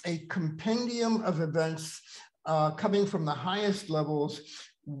a compendium of events coming from the highest levels,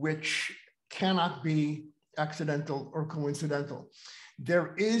 which cannot be accidental or coincidental.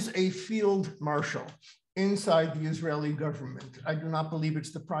 There is a field marshal inside the Israeli government. I do not believe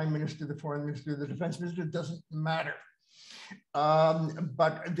it's the prime minister, the foreign minister, the defense minister, it doesn't matter.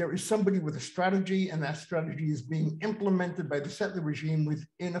 But there is somebody with a strategy, and that strategy is being implemented by the settler regime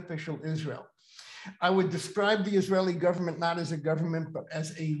within official Israel. I would describe the Israeli government not as a government, but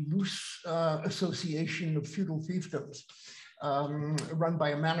as a loose association of feudal fiefdoms run by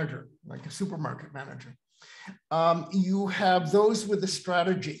a manager, like a supermarket manager. You have those with a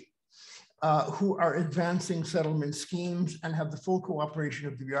strategy who are advancing settlement schemes and have the full cooperation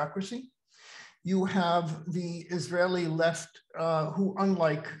of the bureaucracy. You have the Israeli left who,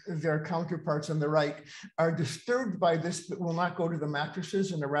 unlike their counterparts on the right, are disturbed by this but will not go to the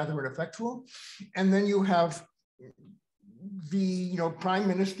mattresses and are rather ineffectual. And then you have the prime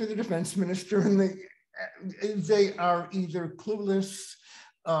minister, the defense minister, and they are either clueless,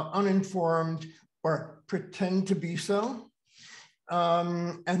 uninformed, or pretend to be so.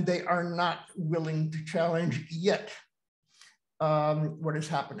 And they are not willing to challenge yet what is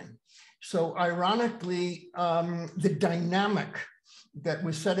happening. So ironically, the dynamic that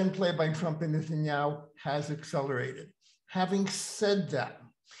was set in play by Trump and Netanyahu has accelerated. Having said that,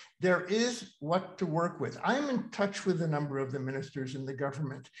 there is what to work with. I'm in touch with a number of the ministers in the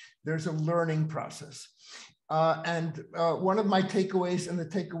government. There's a learning process. And one of my takeaways, and the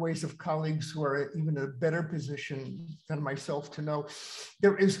takeaways of colleagues who are even in a better position than myself to know,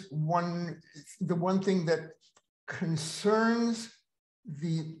 there is the one thing that concerns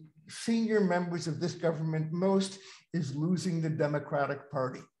the senior members of this government most is losing the Democratic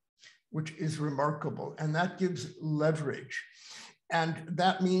Party, which is remarkable. And that gives leverage. And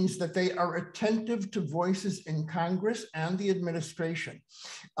that means that they are attentive to voices in Congress and the administration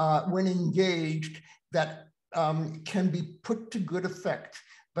when engaged that can be put to good effect.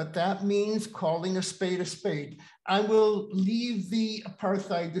 But that means calling a spade a spade. I will leave the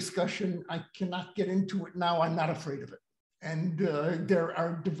apartheid discussion. I cannot get into it now. I'm not afraid of it. And there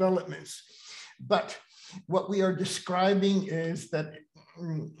are developments. But what we are describing is that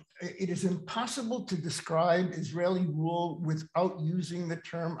it is impossible to describe Israeli rule without using the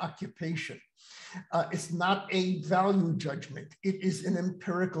term occupation. It's not a value judgment. It is an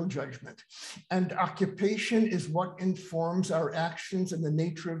empirical judgment. And occupation is what informs our actions and the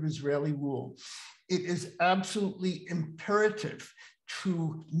nature of Israeli rule. It is absolutely imperative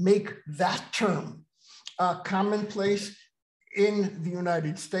to make that term commonplace in the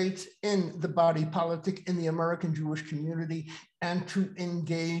United States, in the body politic, in the American Jewish community, and to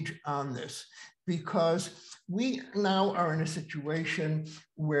engage on this. Because we now are in a situation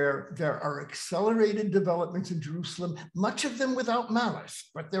where there are accelerated developments in Jerusalem, much of them without malice,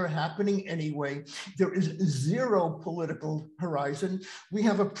 but they're happening anyway. There is zero political horizon. We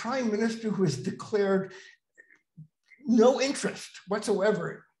have a prime minister who has declared no interest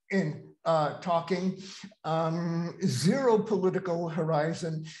whatsoever in talking, zero political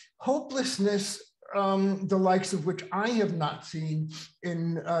horizon, hopelessness, the likes of which I have not seen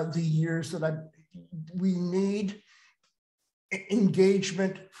in the years that we need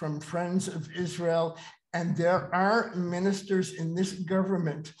engagement from friends of Israel. And there are ministers in this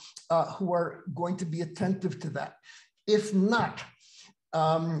government who are going to be attentive to that. If not,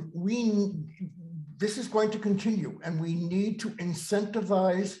 this is going to continue, and we need to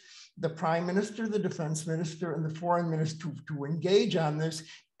incentivize the prime minister, the defense minister, and the foreign minister to engage on this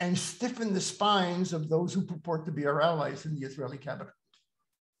and stiffen the spines of those who purport to be our allies in the Israeli cabinet.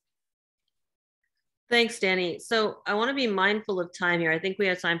 Thanks, Danny. So I want to be mindful of time here. I think we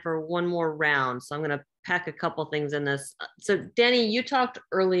have time for one more round. So I'm going to pack a couple things in this. So Danny, you talked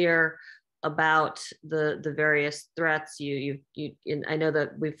earlier about the various threats. I know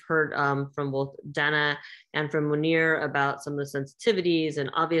that we've heard from both Dana and from Munir about some of the sensitivities, and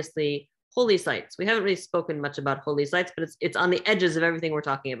obviously holy sites. We haven't really spoken much about holy sites, but it's on the edges of everything we're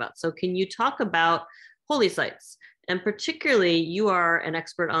talking about. So can you talk about holy sites? And particularly, you are an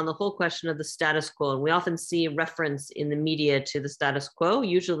expert on the whole question of the status quo. And we often see reference in the media to the status quo,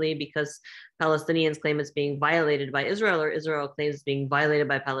 usually because Palestinians claim it's being violated by Israel, or Israel claims it's being violated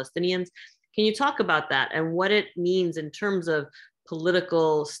by Palestinians. Can you talk about that and what it means in terms of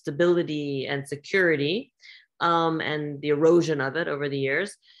political stability and security and the erosion of it over the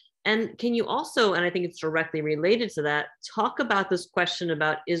years? And can you also, and I think it's directly related to that, talk about this question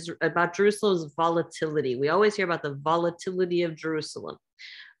about Jerusalem's volatility? We always hear about the volatility of Jerusalem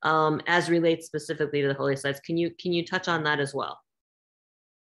as relates specifically to the holy sites. Can you touch on that as well?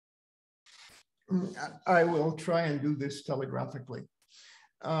 I will try and do this telegraphically.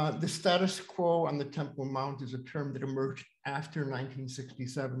 The status quo on the Temple Mount is a term that emerged after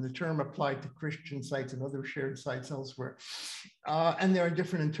 1967. The term applied to Christian sites and other shared sites elsewhere. And there are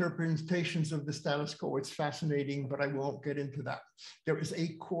different interpretations of the status quo. It's fascinating, but I won't get into that. There is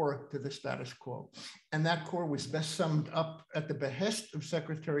a core to the status quo. And that core was best summed up at the behest of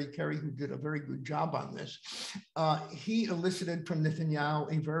Secretary Kerry, who did a very good job on this. He elicited from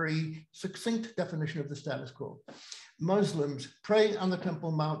Netanyahu a very succinct definition of the status quo. Muslims pray on the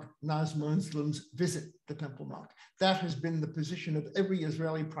Temple Mount, non-Muslims visit the Temple Mount. That has been the position of every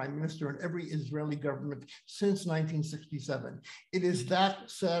Israeli prime minister and every Israeli government since 1967. It is that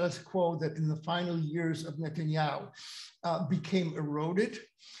status quo that in the final years of Netanyahu became eroded,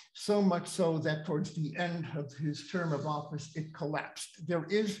 so much so that towards the end of his term of office, it collapsed. There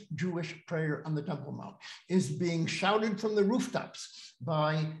is Jewish prayer on the Temple Mount. It is being shouted from the rooftops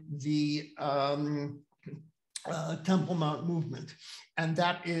by the Temple Mount movement. And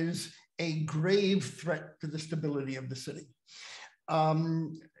that is a grave threat to the stability of the city.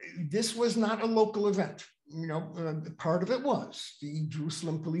 This was not a local event. You know, part of it was. The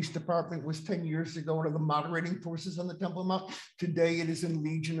Jerusalem Police Department was 10 years ago one of the moderating forces on the Temple Mount. Today it is in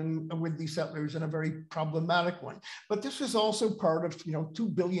legion with the settlers and a very problematic one. But this was also part of, you know, two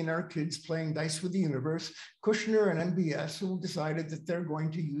billionaire kids playing dice with the universe, Kushner and MBS, who decided that they're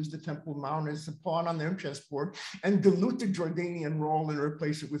going to use the Temple Mount as a pawn on their chessboard and dilute the Jordanian role and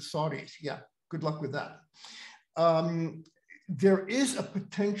replace it with Saudis. Yeah, good luck with that. There is a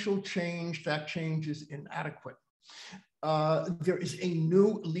potential change. That change is inadequate. There is a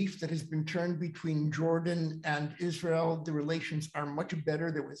new leaf that has been turned between Jordan and Israel. The relations are much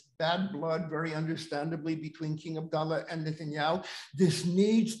better. There was bad blood, very understandably, between King Abdullah and Netanyahu. This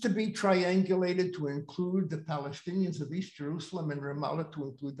needs to be triangulated to include the Palestinians of East Jerusalem and Ramallah to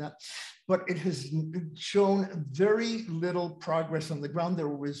include that. But it has shown very little progress on the ground. There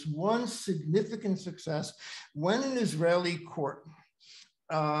was one significant success when an Israeli court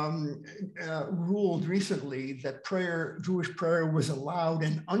ruled recently that prayer, Jewish prayer, was allowed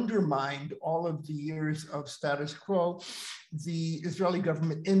and undermined all of the years of status quo. The Israeli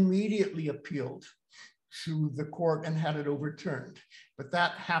government immediately appealed to the court and had it overturned. But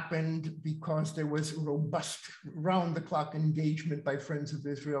that happened because there was robust round-the-clock engagement by Friends of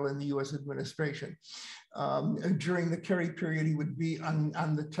Israel in the US administration. During the Kerry period, he would be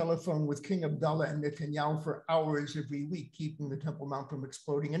on the telephone with King Abdullah and Netanyahu for hours every week, keeping the Temple Mount from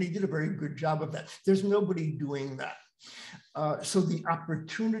exploding. And he did a very good job of that. There's nobody doing that. So the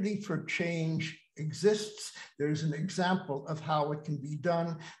opportunity for change exists. There's an example of how it can be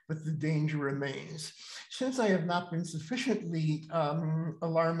done, but the danger remains. Since I have not been sufficiently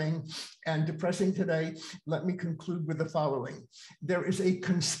alarming and depressing today, let me conclude with the following. There is a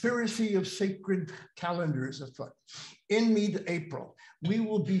conspiracy of sacred calendars afoot. In mid-April, we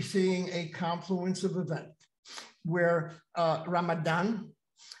will be seeing a confluence of events where Ramadan,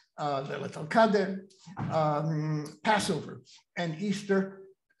 Laylat al-Qadr, Passover, and Easter,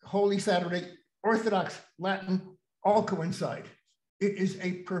 Holy Saturday, Orthodox, Latin, all coincide. It is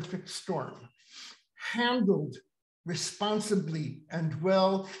a perfect storm. Handled responsibly and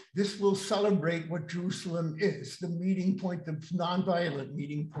well, this will celebrate what Jerusalem is, the meeting point of nonviolent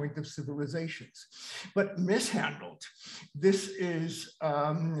meeting point of civilizations. But mishandled, this is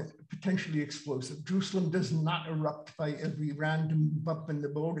potentially explosive. Jerusalem does not erupt by every random bump in the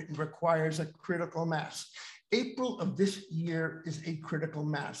road. It requires a critical mass. April of this year is a critical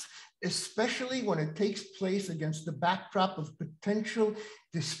mass, especially when it takes place against the backdrop of potential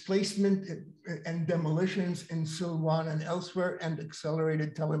displacement and demolitions in Silwan and elsewhere and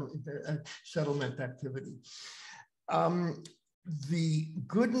accelerated settlement activity. The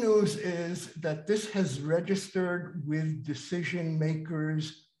good news is that this has registered with decision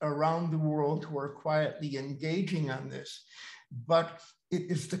makers around the world who are quietly engaging on this, but it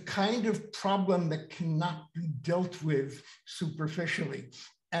is the kind of problem that cannot be dealt with superficially,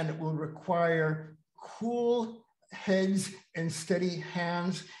 and it will require cool heads and steady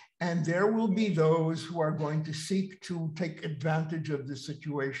hands, and there will be those who are going to seek to take advantage of the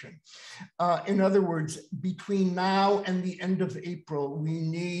situation. In other words, between now and the end of April, we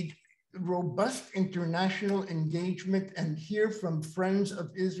need robust international engagement and hear from friends of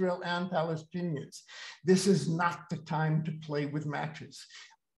Israel and Palestinians. This is not the time to play with matches.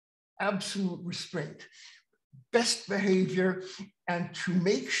 Absolute restraint, best behavior, and to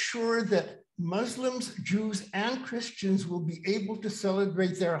make sure that Muslims, Jews, and Christians will be able to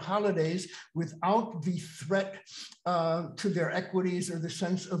celebrate their holidays without the threat to their equities or the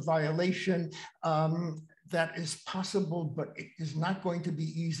sense of violation. That is possible, but it is not going to be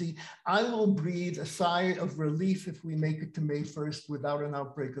easy. I will breathe a sigh of relief if we make it to May 1st without an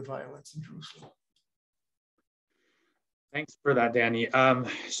outbreak of violence in Jerusalem. Thanks for that, Danny.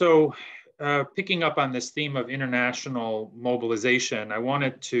 Picking up on this theme of international mobilization, I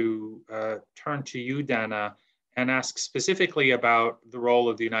wanted to turn to you, Dana, and ask specifically about the role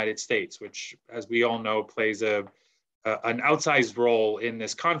of the United States, which, as we all know, plays an outsized role in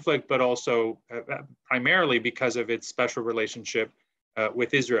this conflict, but also primarily because of its special relationship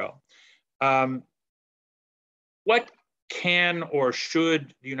with Israel. What can or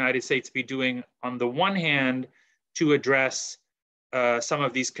should the United States be doing, on the one hand, to address some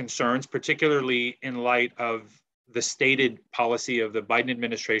of these concerns, particularly in light of the stated policy of the Biden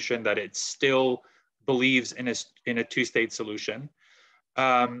administration that it still believes in a two-state solution?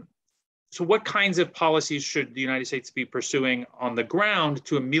 So what kinds of policies should the United States be pursuing on the ground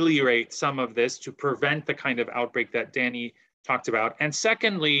to ameliorate some of this, to prevent the kind of outbreak that Danny talked about? And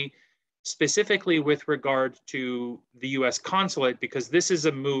secondly, specifically with regard to the US consulate, because this is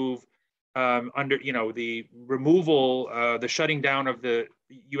a move under, the removal, the shutting down of the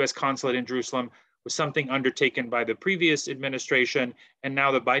US consulate in Jerusalem was something undertaken by the previous administration. And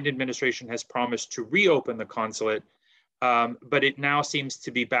now the Biden administration has promised to reopen the consulate, but it now seems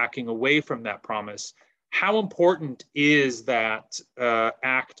to be backing away from that promise. How important is that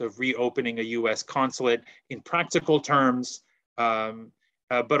act of reopening a US consulate in practical terms,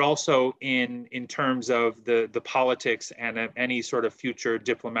 but also in terms of the politics and any sort of future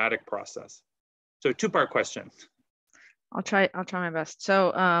diplomatic process? So two-part question. I'll try my best.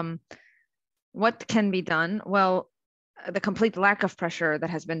 So what can be done? Well, the complete lack of pressure that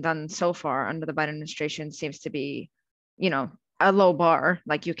has been done so far under the Biden administration seems to be, a low bar.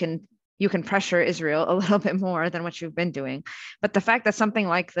 Like you can pressure Israel a little bit more than what you've been doing. But the fact that something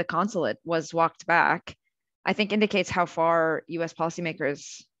like the consulate was walked back, I think indicates how far US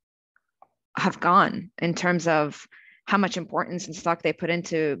policymakers have gone in terms of how much importance and stock they put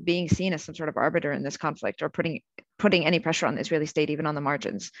into being seen as some sort of arbiter in this conflict, or putting any pressure on the Israeli state, even on the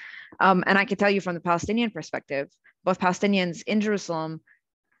margins. And I can tell you from the Palestinian perspective, both Palestinians in Jerusalem,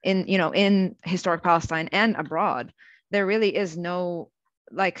 in historic Palestine and abroad, there really is no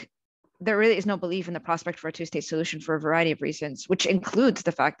belief in the prospect for a two-state solution for a variety of reasons, which includes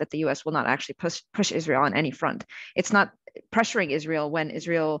the fact that the US will not actually push Israel on any front. It's not pressuring Israel when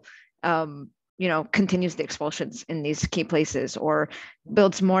Israel continues the expulsions in these key places, or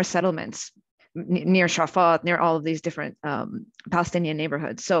builds more settlements near Shafat, near all of these different Palestinian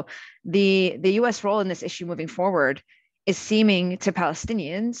neighborhoods. So the US role in this issue moving forward is seeming to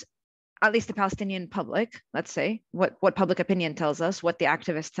Palestinians, at least the Palestinian public, let's say, what public opinion tells us, what the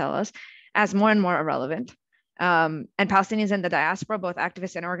activists tell us, as more and more irrelevant. And Palestinians in the diaspora, both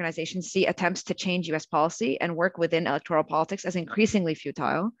activists and organizations, see attempts to change US policy and work within electoral politics as increasingly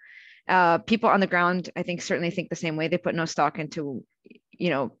futile. People on the ground, I think, certainly think the same way. They put no stock into,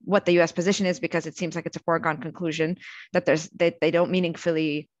 what the US position is, because it seems like it's a foregone conclusion that they don't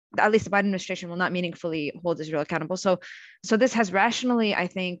meaningfully, at least the Biden administration will not meaningfully hold Israel accountable. So this has rationally, I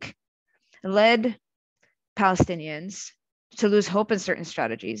think, led Palestinians to lose hope in certain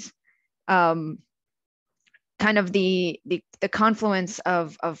strategies. Kind of the confluence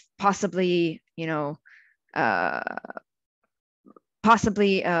of possibly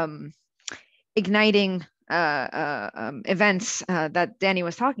igniting events that Danny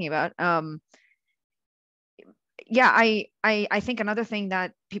was talking about. I think another thing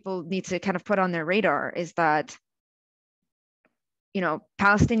that people need to kind of put on their radar is that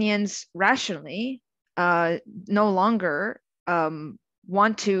Palestinians rationally no longer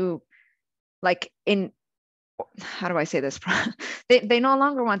want to, how do I say this? they no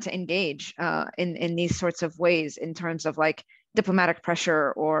longer want to engage in these sorts of ways in terms of diplomatic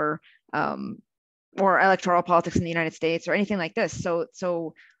pressure or electoral politics in the United States or anything like this.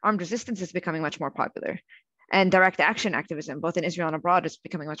 So armed resistance is becoming much more popular, and direct action activism, both in Israel and abroad, is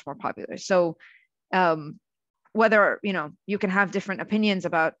becoming much more popular. So whether you can have different opinions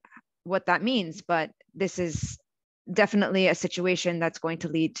about what that means, but this is definitely a situation that's going to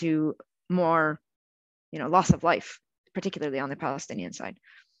lead to more loss of life, particularly on the Palestinian side.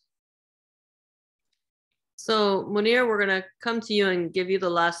 So Munir, we're going to come to you and give you the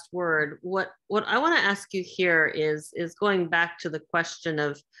last word. What I want to ask you here is going back to the question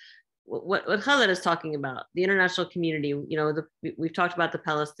of what Khaled is talking about, the international community. We've talked about the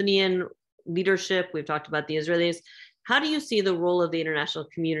Palestinian leadership, we've talked about the Israelis. How do you see the role of the international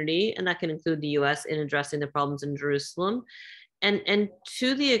community, and that can include the US, in addressing the problems in Jerusalem? And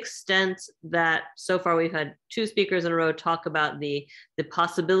to the extent that so far we've had two speakers in a row talk about the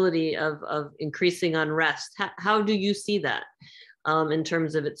possibility of increasing unrest, how do you see that in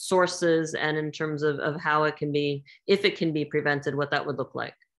terms of its sources and in terms of how it can be, if it can be prevented, what that would look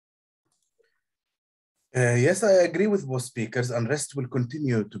like? Yes, I agree with both speakers. Unrest will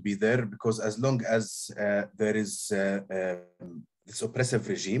continue to be there because as long as there is this oppressive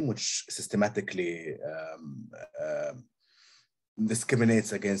regime which systematically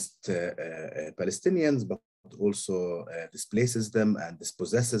discriminates against Palestinians, but also displaces them and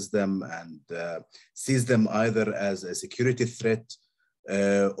dispossesses them and sees them either as a security threat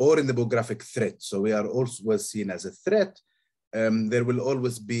or a demographic threat. So we are also seen as a threat. There will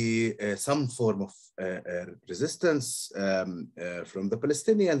always be some form of resistance from the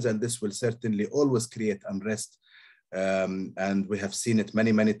Palestinians, and this will certainly always create unrest. And we have seen it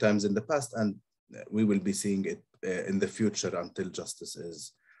many, many times in the past, and we will be seeing it in the future until justice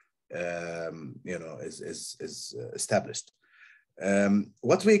is, is established.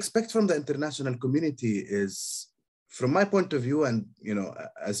 What we expect from the international community is, from my point of view, and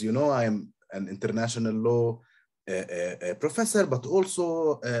as you know, I am an international law a professor, but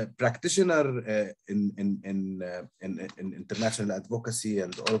also a practitioner in international advocacy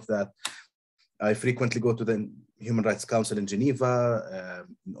and all of that. I frequently go to the Human Rights Council in Geneva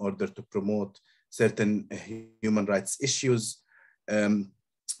in order to promote certain human rights issues.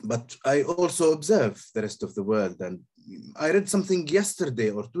 But I also observe the rest of the world. And I read something yesterday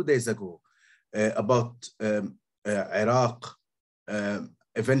or 2 days ago about Iraq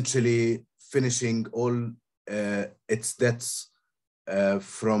eventually finishing all its debts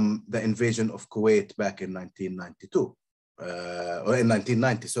from the invasion of Kuwait back in 1992, or in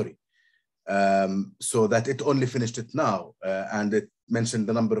 1990, sorry. So that it only finished it now, and it mentioned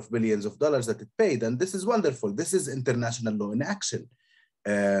the number of billions of dollars that it paid, and this is wonderful. This is international law in action.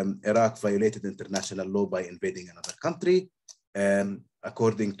 Iraq violated international law by invading another country.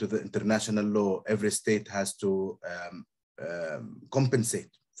 According to the international law, every state has to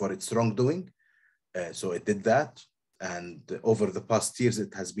compensate for its wrongdoing. So it did that, and over the past years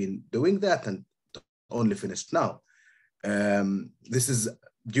it has been doing that, and only finished now. This is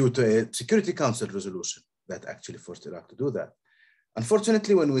due to a Security Council resolution that actually forced Iraq to do that.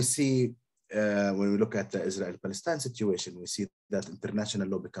 Unfortunately, when we see, when we look at the Israel-Palestine situation, we see that international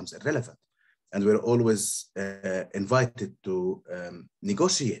law becomes irrelevant, and we're always invited to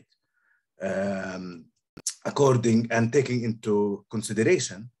negotiate according and taking into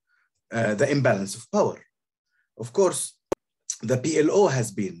consideration the imbalance of power. Of course, the PLO has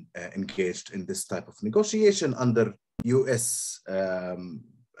been engaged in this type of negotiation under US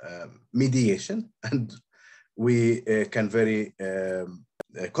mediation, and we can very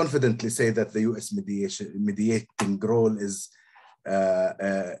confidently say that the US mediating role is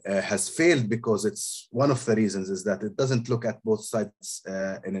has failed, because it's one of the reasons is that it doesn't look at both sides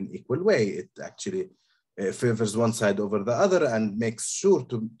in an equal way. It actually favors one side over the other and makes sure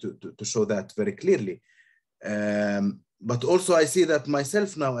to show that very clearly. But also I see that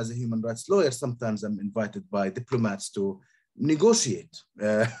myself now as a human rights lawyer, sometimes I'm invited by diplomats to negotiate.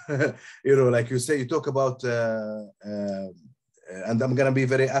 Like you say, you talk about, and I'm gonna be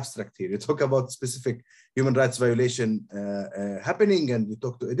very abstract here. You talk about specific human rights violation happening, and you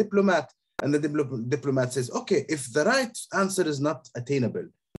talk to a diplomat, and the diplomat says, okay, if the right answer is not attainable,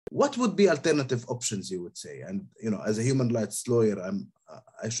 what would be alternative options, you would say? And as a human rights lawyer,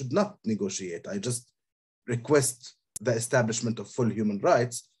 I should not negotiate. I just request the establishment of full human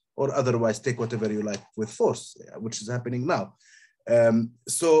rights, or otherwise take whatever you like with force, which is happening now.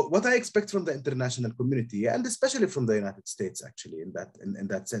 So what I expect from the international community, and especially from the United States, actually, in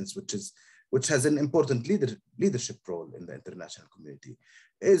that sense, which has an important leadership role in the international community,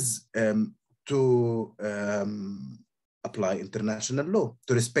 is to apply international law,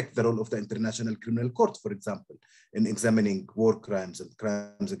 to respect the role of the International Criminal Court, for example, in examining war crimes and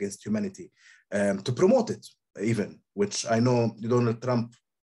crimes against humanity, to promote it even, which I know Donald Trump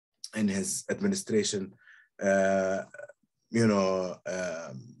in his administration,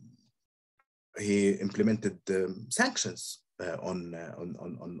 he implemented sanctions on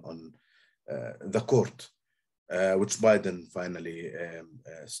the court, which Biden finally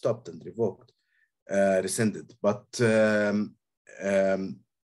stopped and revoked. Rescinded, but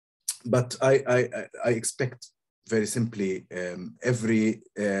I expect very simply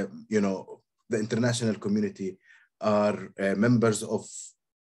the international community are members of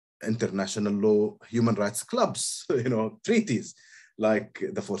international law human rights clubs, treaties like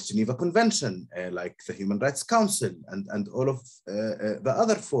the Fourth Geneva Convention, like the Human Rights Council, and all of the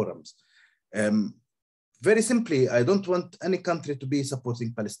other forums. Very simply, I don't want any country to be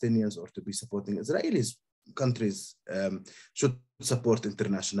supporting Palestinians or to be supporting Israelis. Countries should support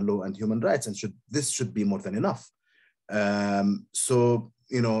international law and human rights, and this should be more than enough.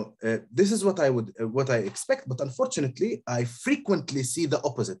 This is what I expect, but unfortunately, I frequently see the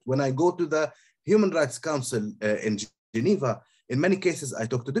opposite. When I go to the Human Rights Council in Geneva, in many cases, I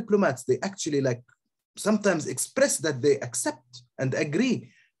talk to diplomats, they actually sometimes express that they accept and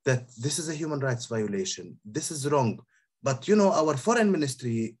agree that this is a human rights violation, this is wrong. But our foreign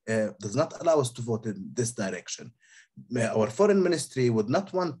ministry does not allow us to vote in this direction. Our foreign ministry would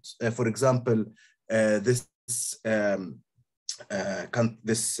not want, for example, this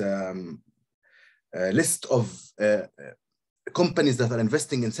list of companies that are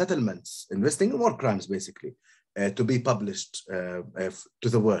investing in settlements, investing in war crimes, basically, to be published to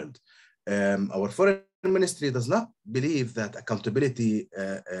the world. Our foreign ministry does not believe that accountability,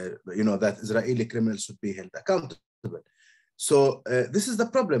 that Israeli criminals should be held accountable. So this is the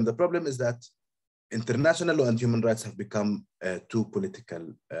problem. The problem is that international law and human rights have become too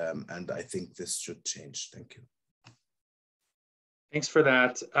political, and I think this should change. Thank you. Thanks for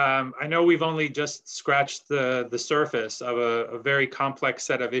that. I know we've only just scratched the surface of a very complex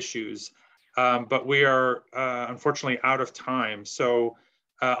set of issues, but we are unfortunately out of time. So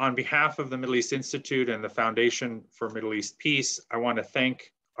on behalf of the Middle East Institute and the Foundation for Middle East Peace, I want to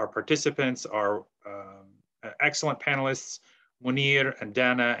thank our participants, our excellent panelists, Munir and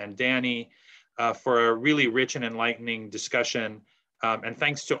Dana and Danny, for a really rich and enlightening discussion. And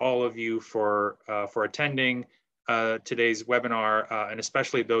thanks to all of you for attending today's webinar, and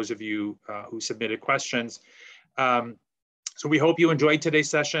especially those of you who submitted questions. So we hope you enjoyed today's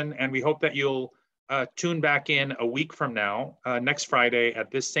session, and we hope that you'll tune back in a week from now, next Friday at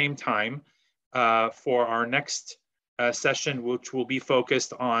this same time, for our next session, which will be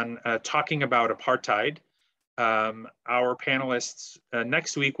focused on talking about apartheid. Our panelists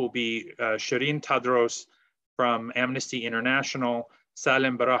next week will be Shireen Tadros from Amnesty International,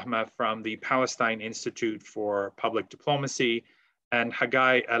 Salem Barahma from the Palestine Institute for Public Diplomacy, and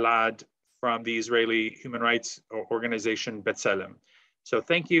Hagai Elad from the Israeli human rights organization B'Tselem. So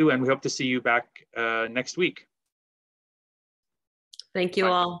thank you, and we hope to see you back next week. Thank you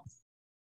all.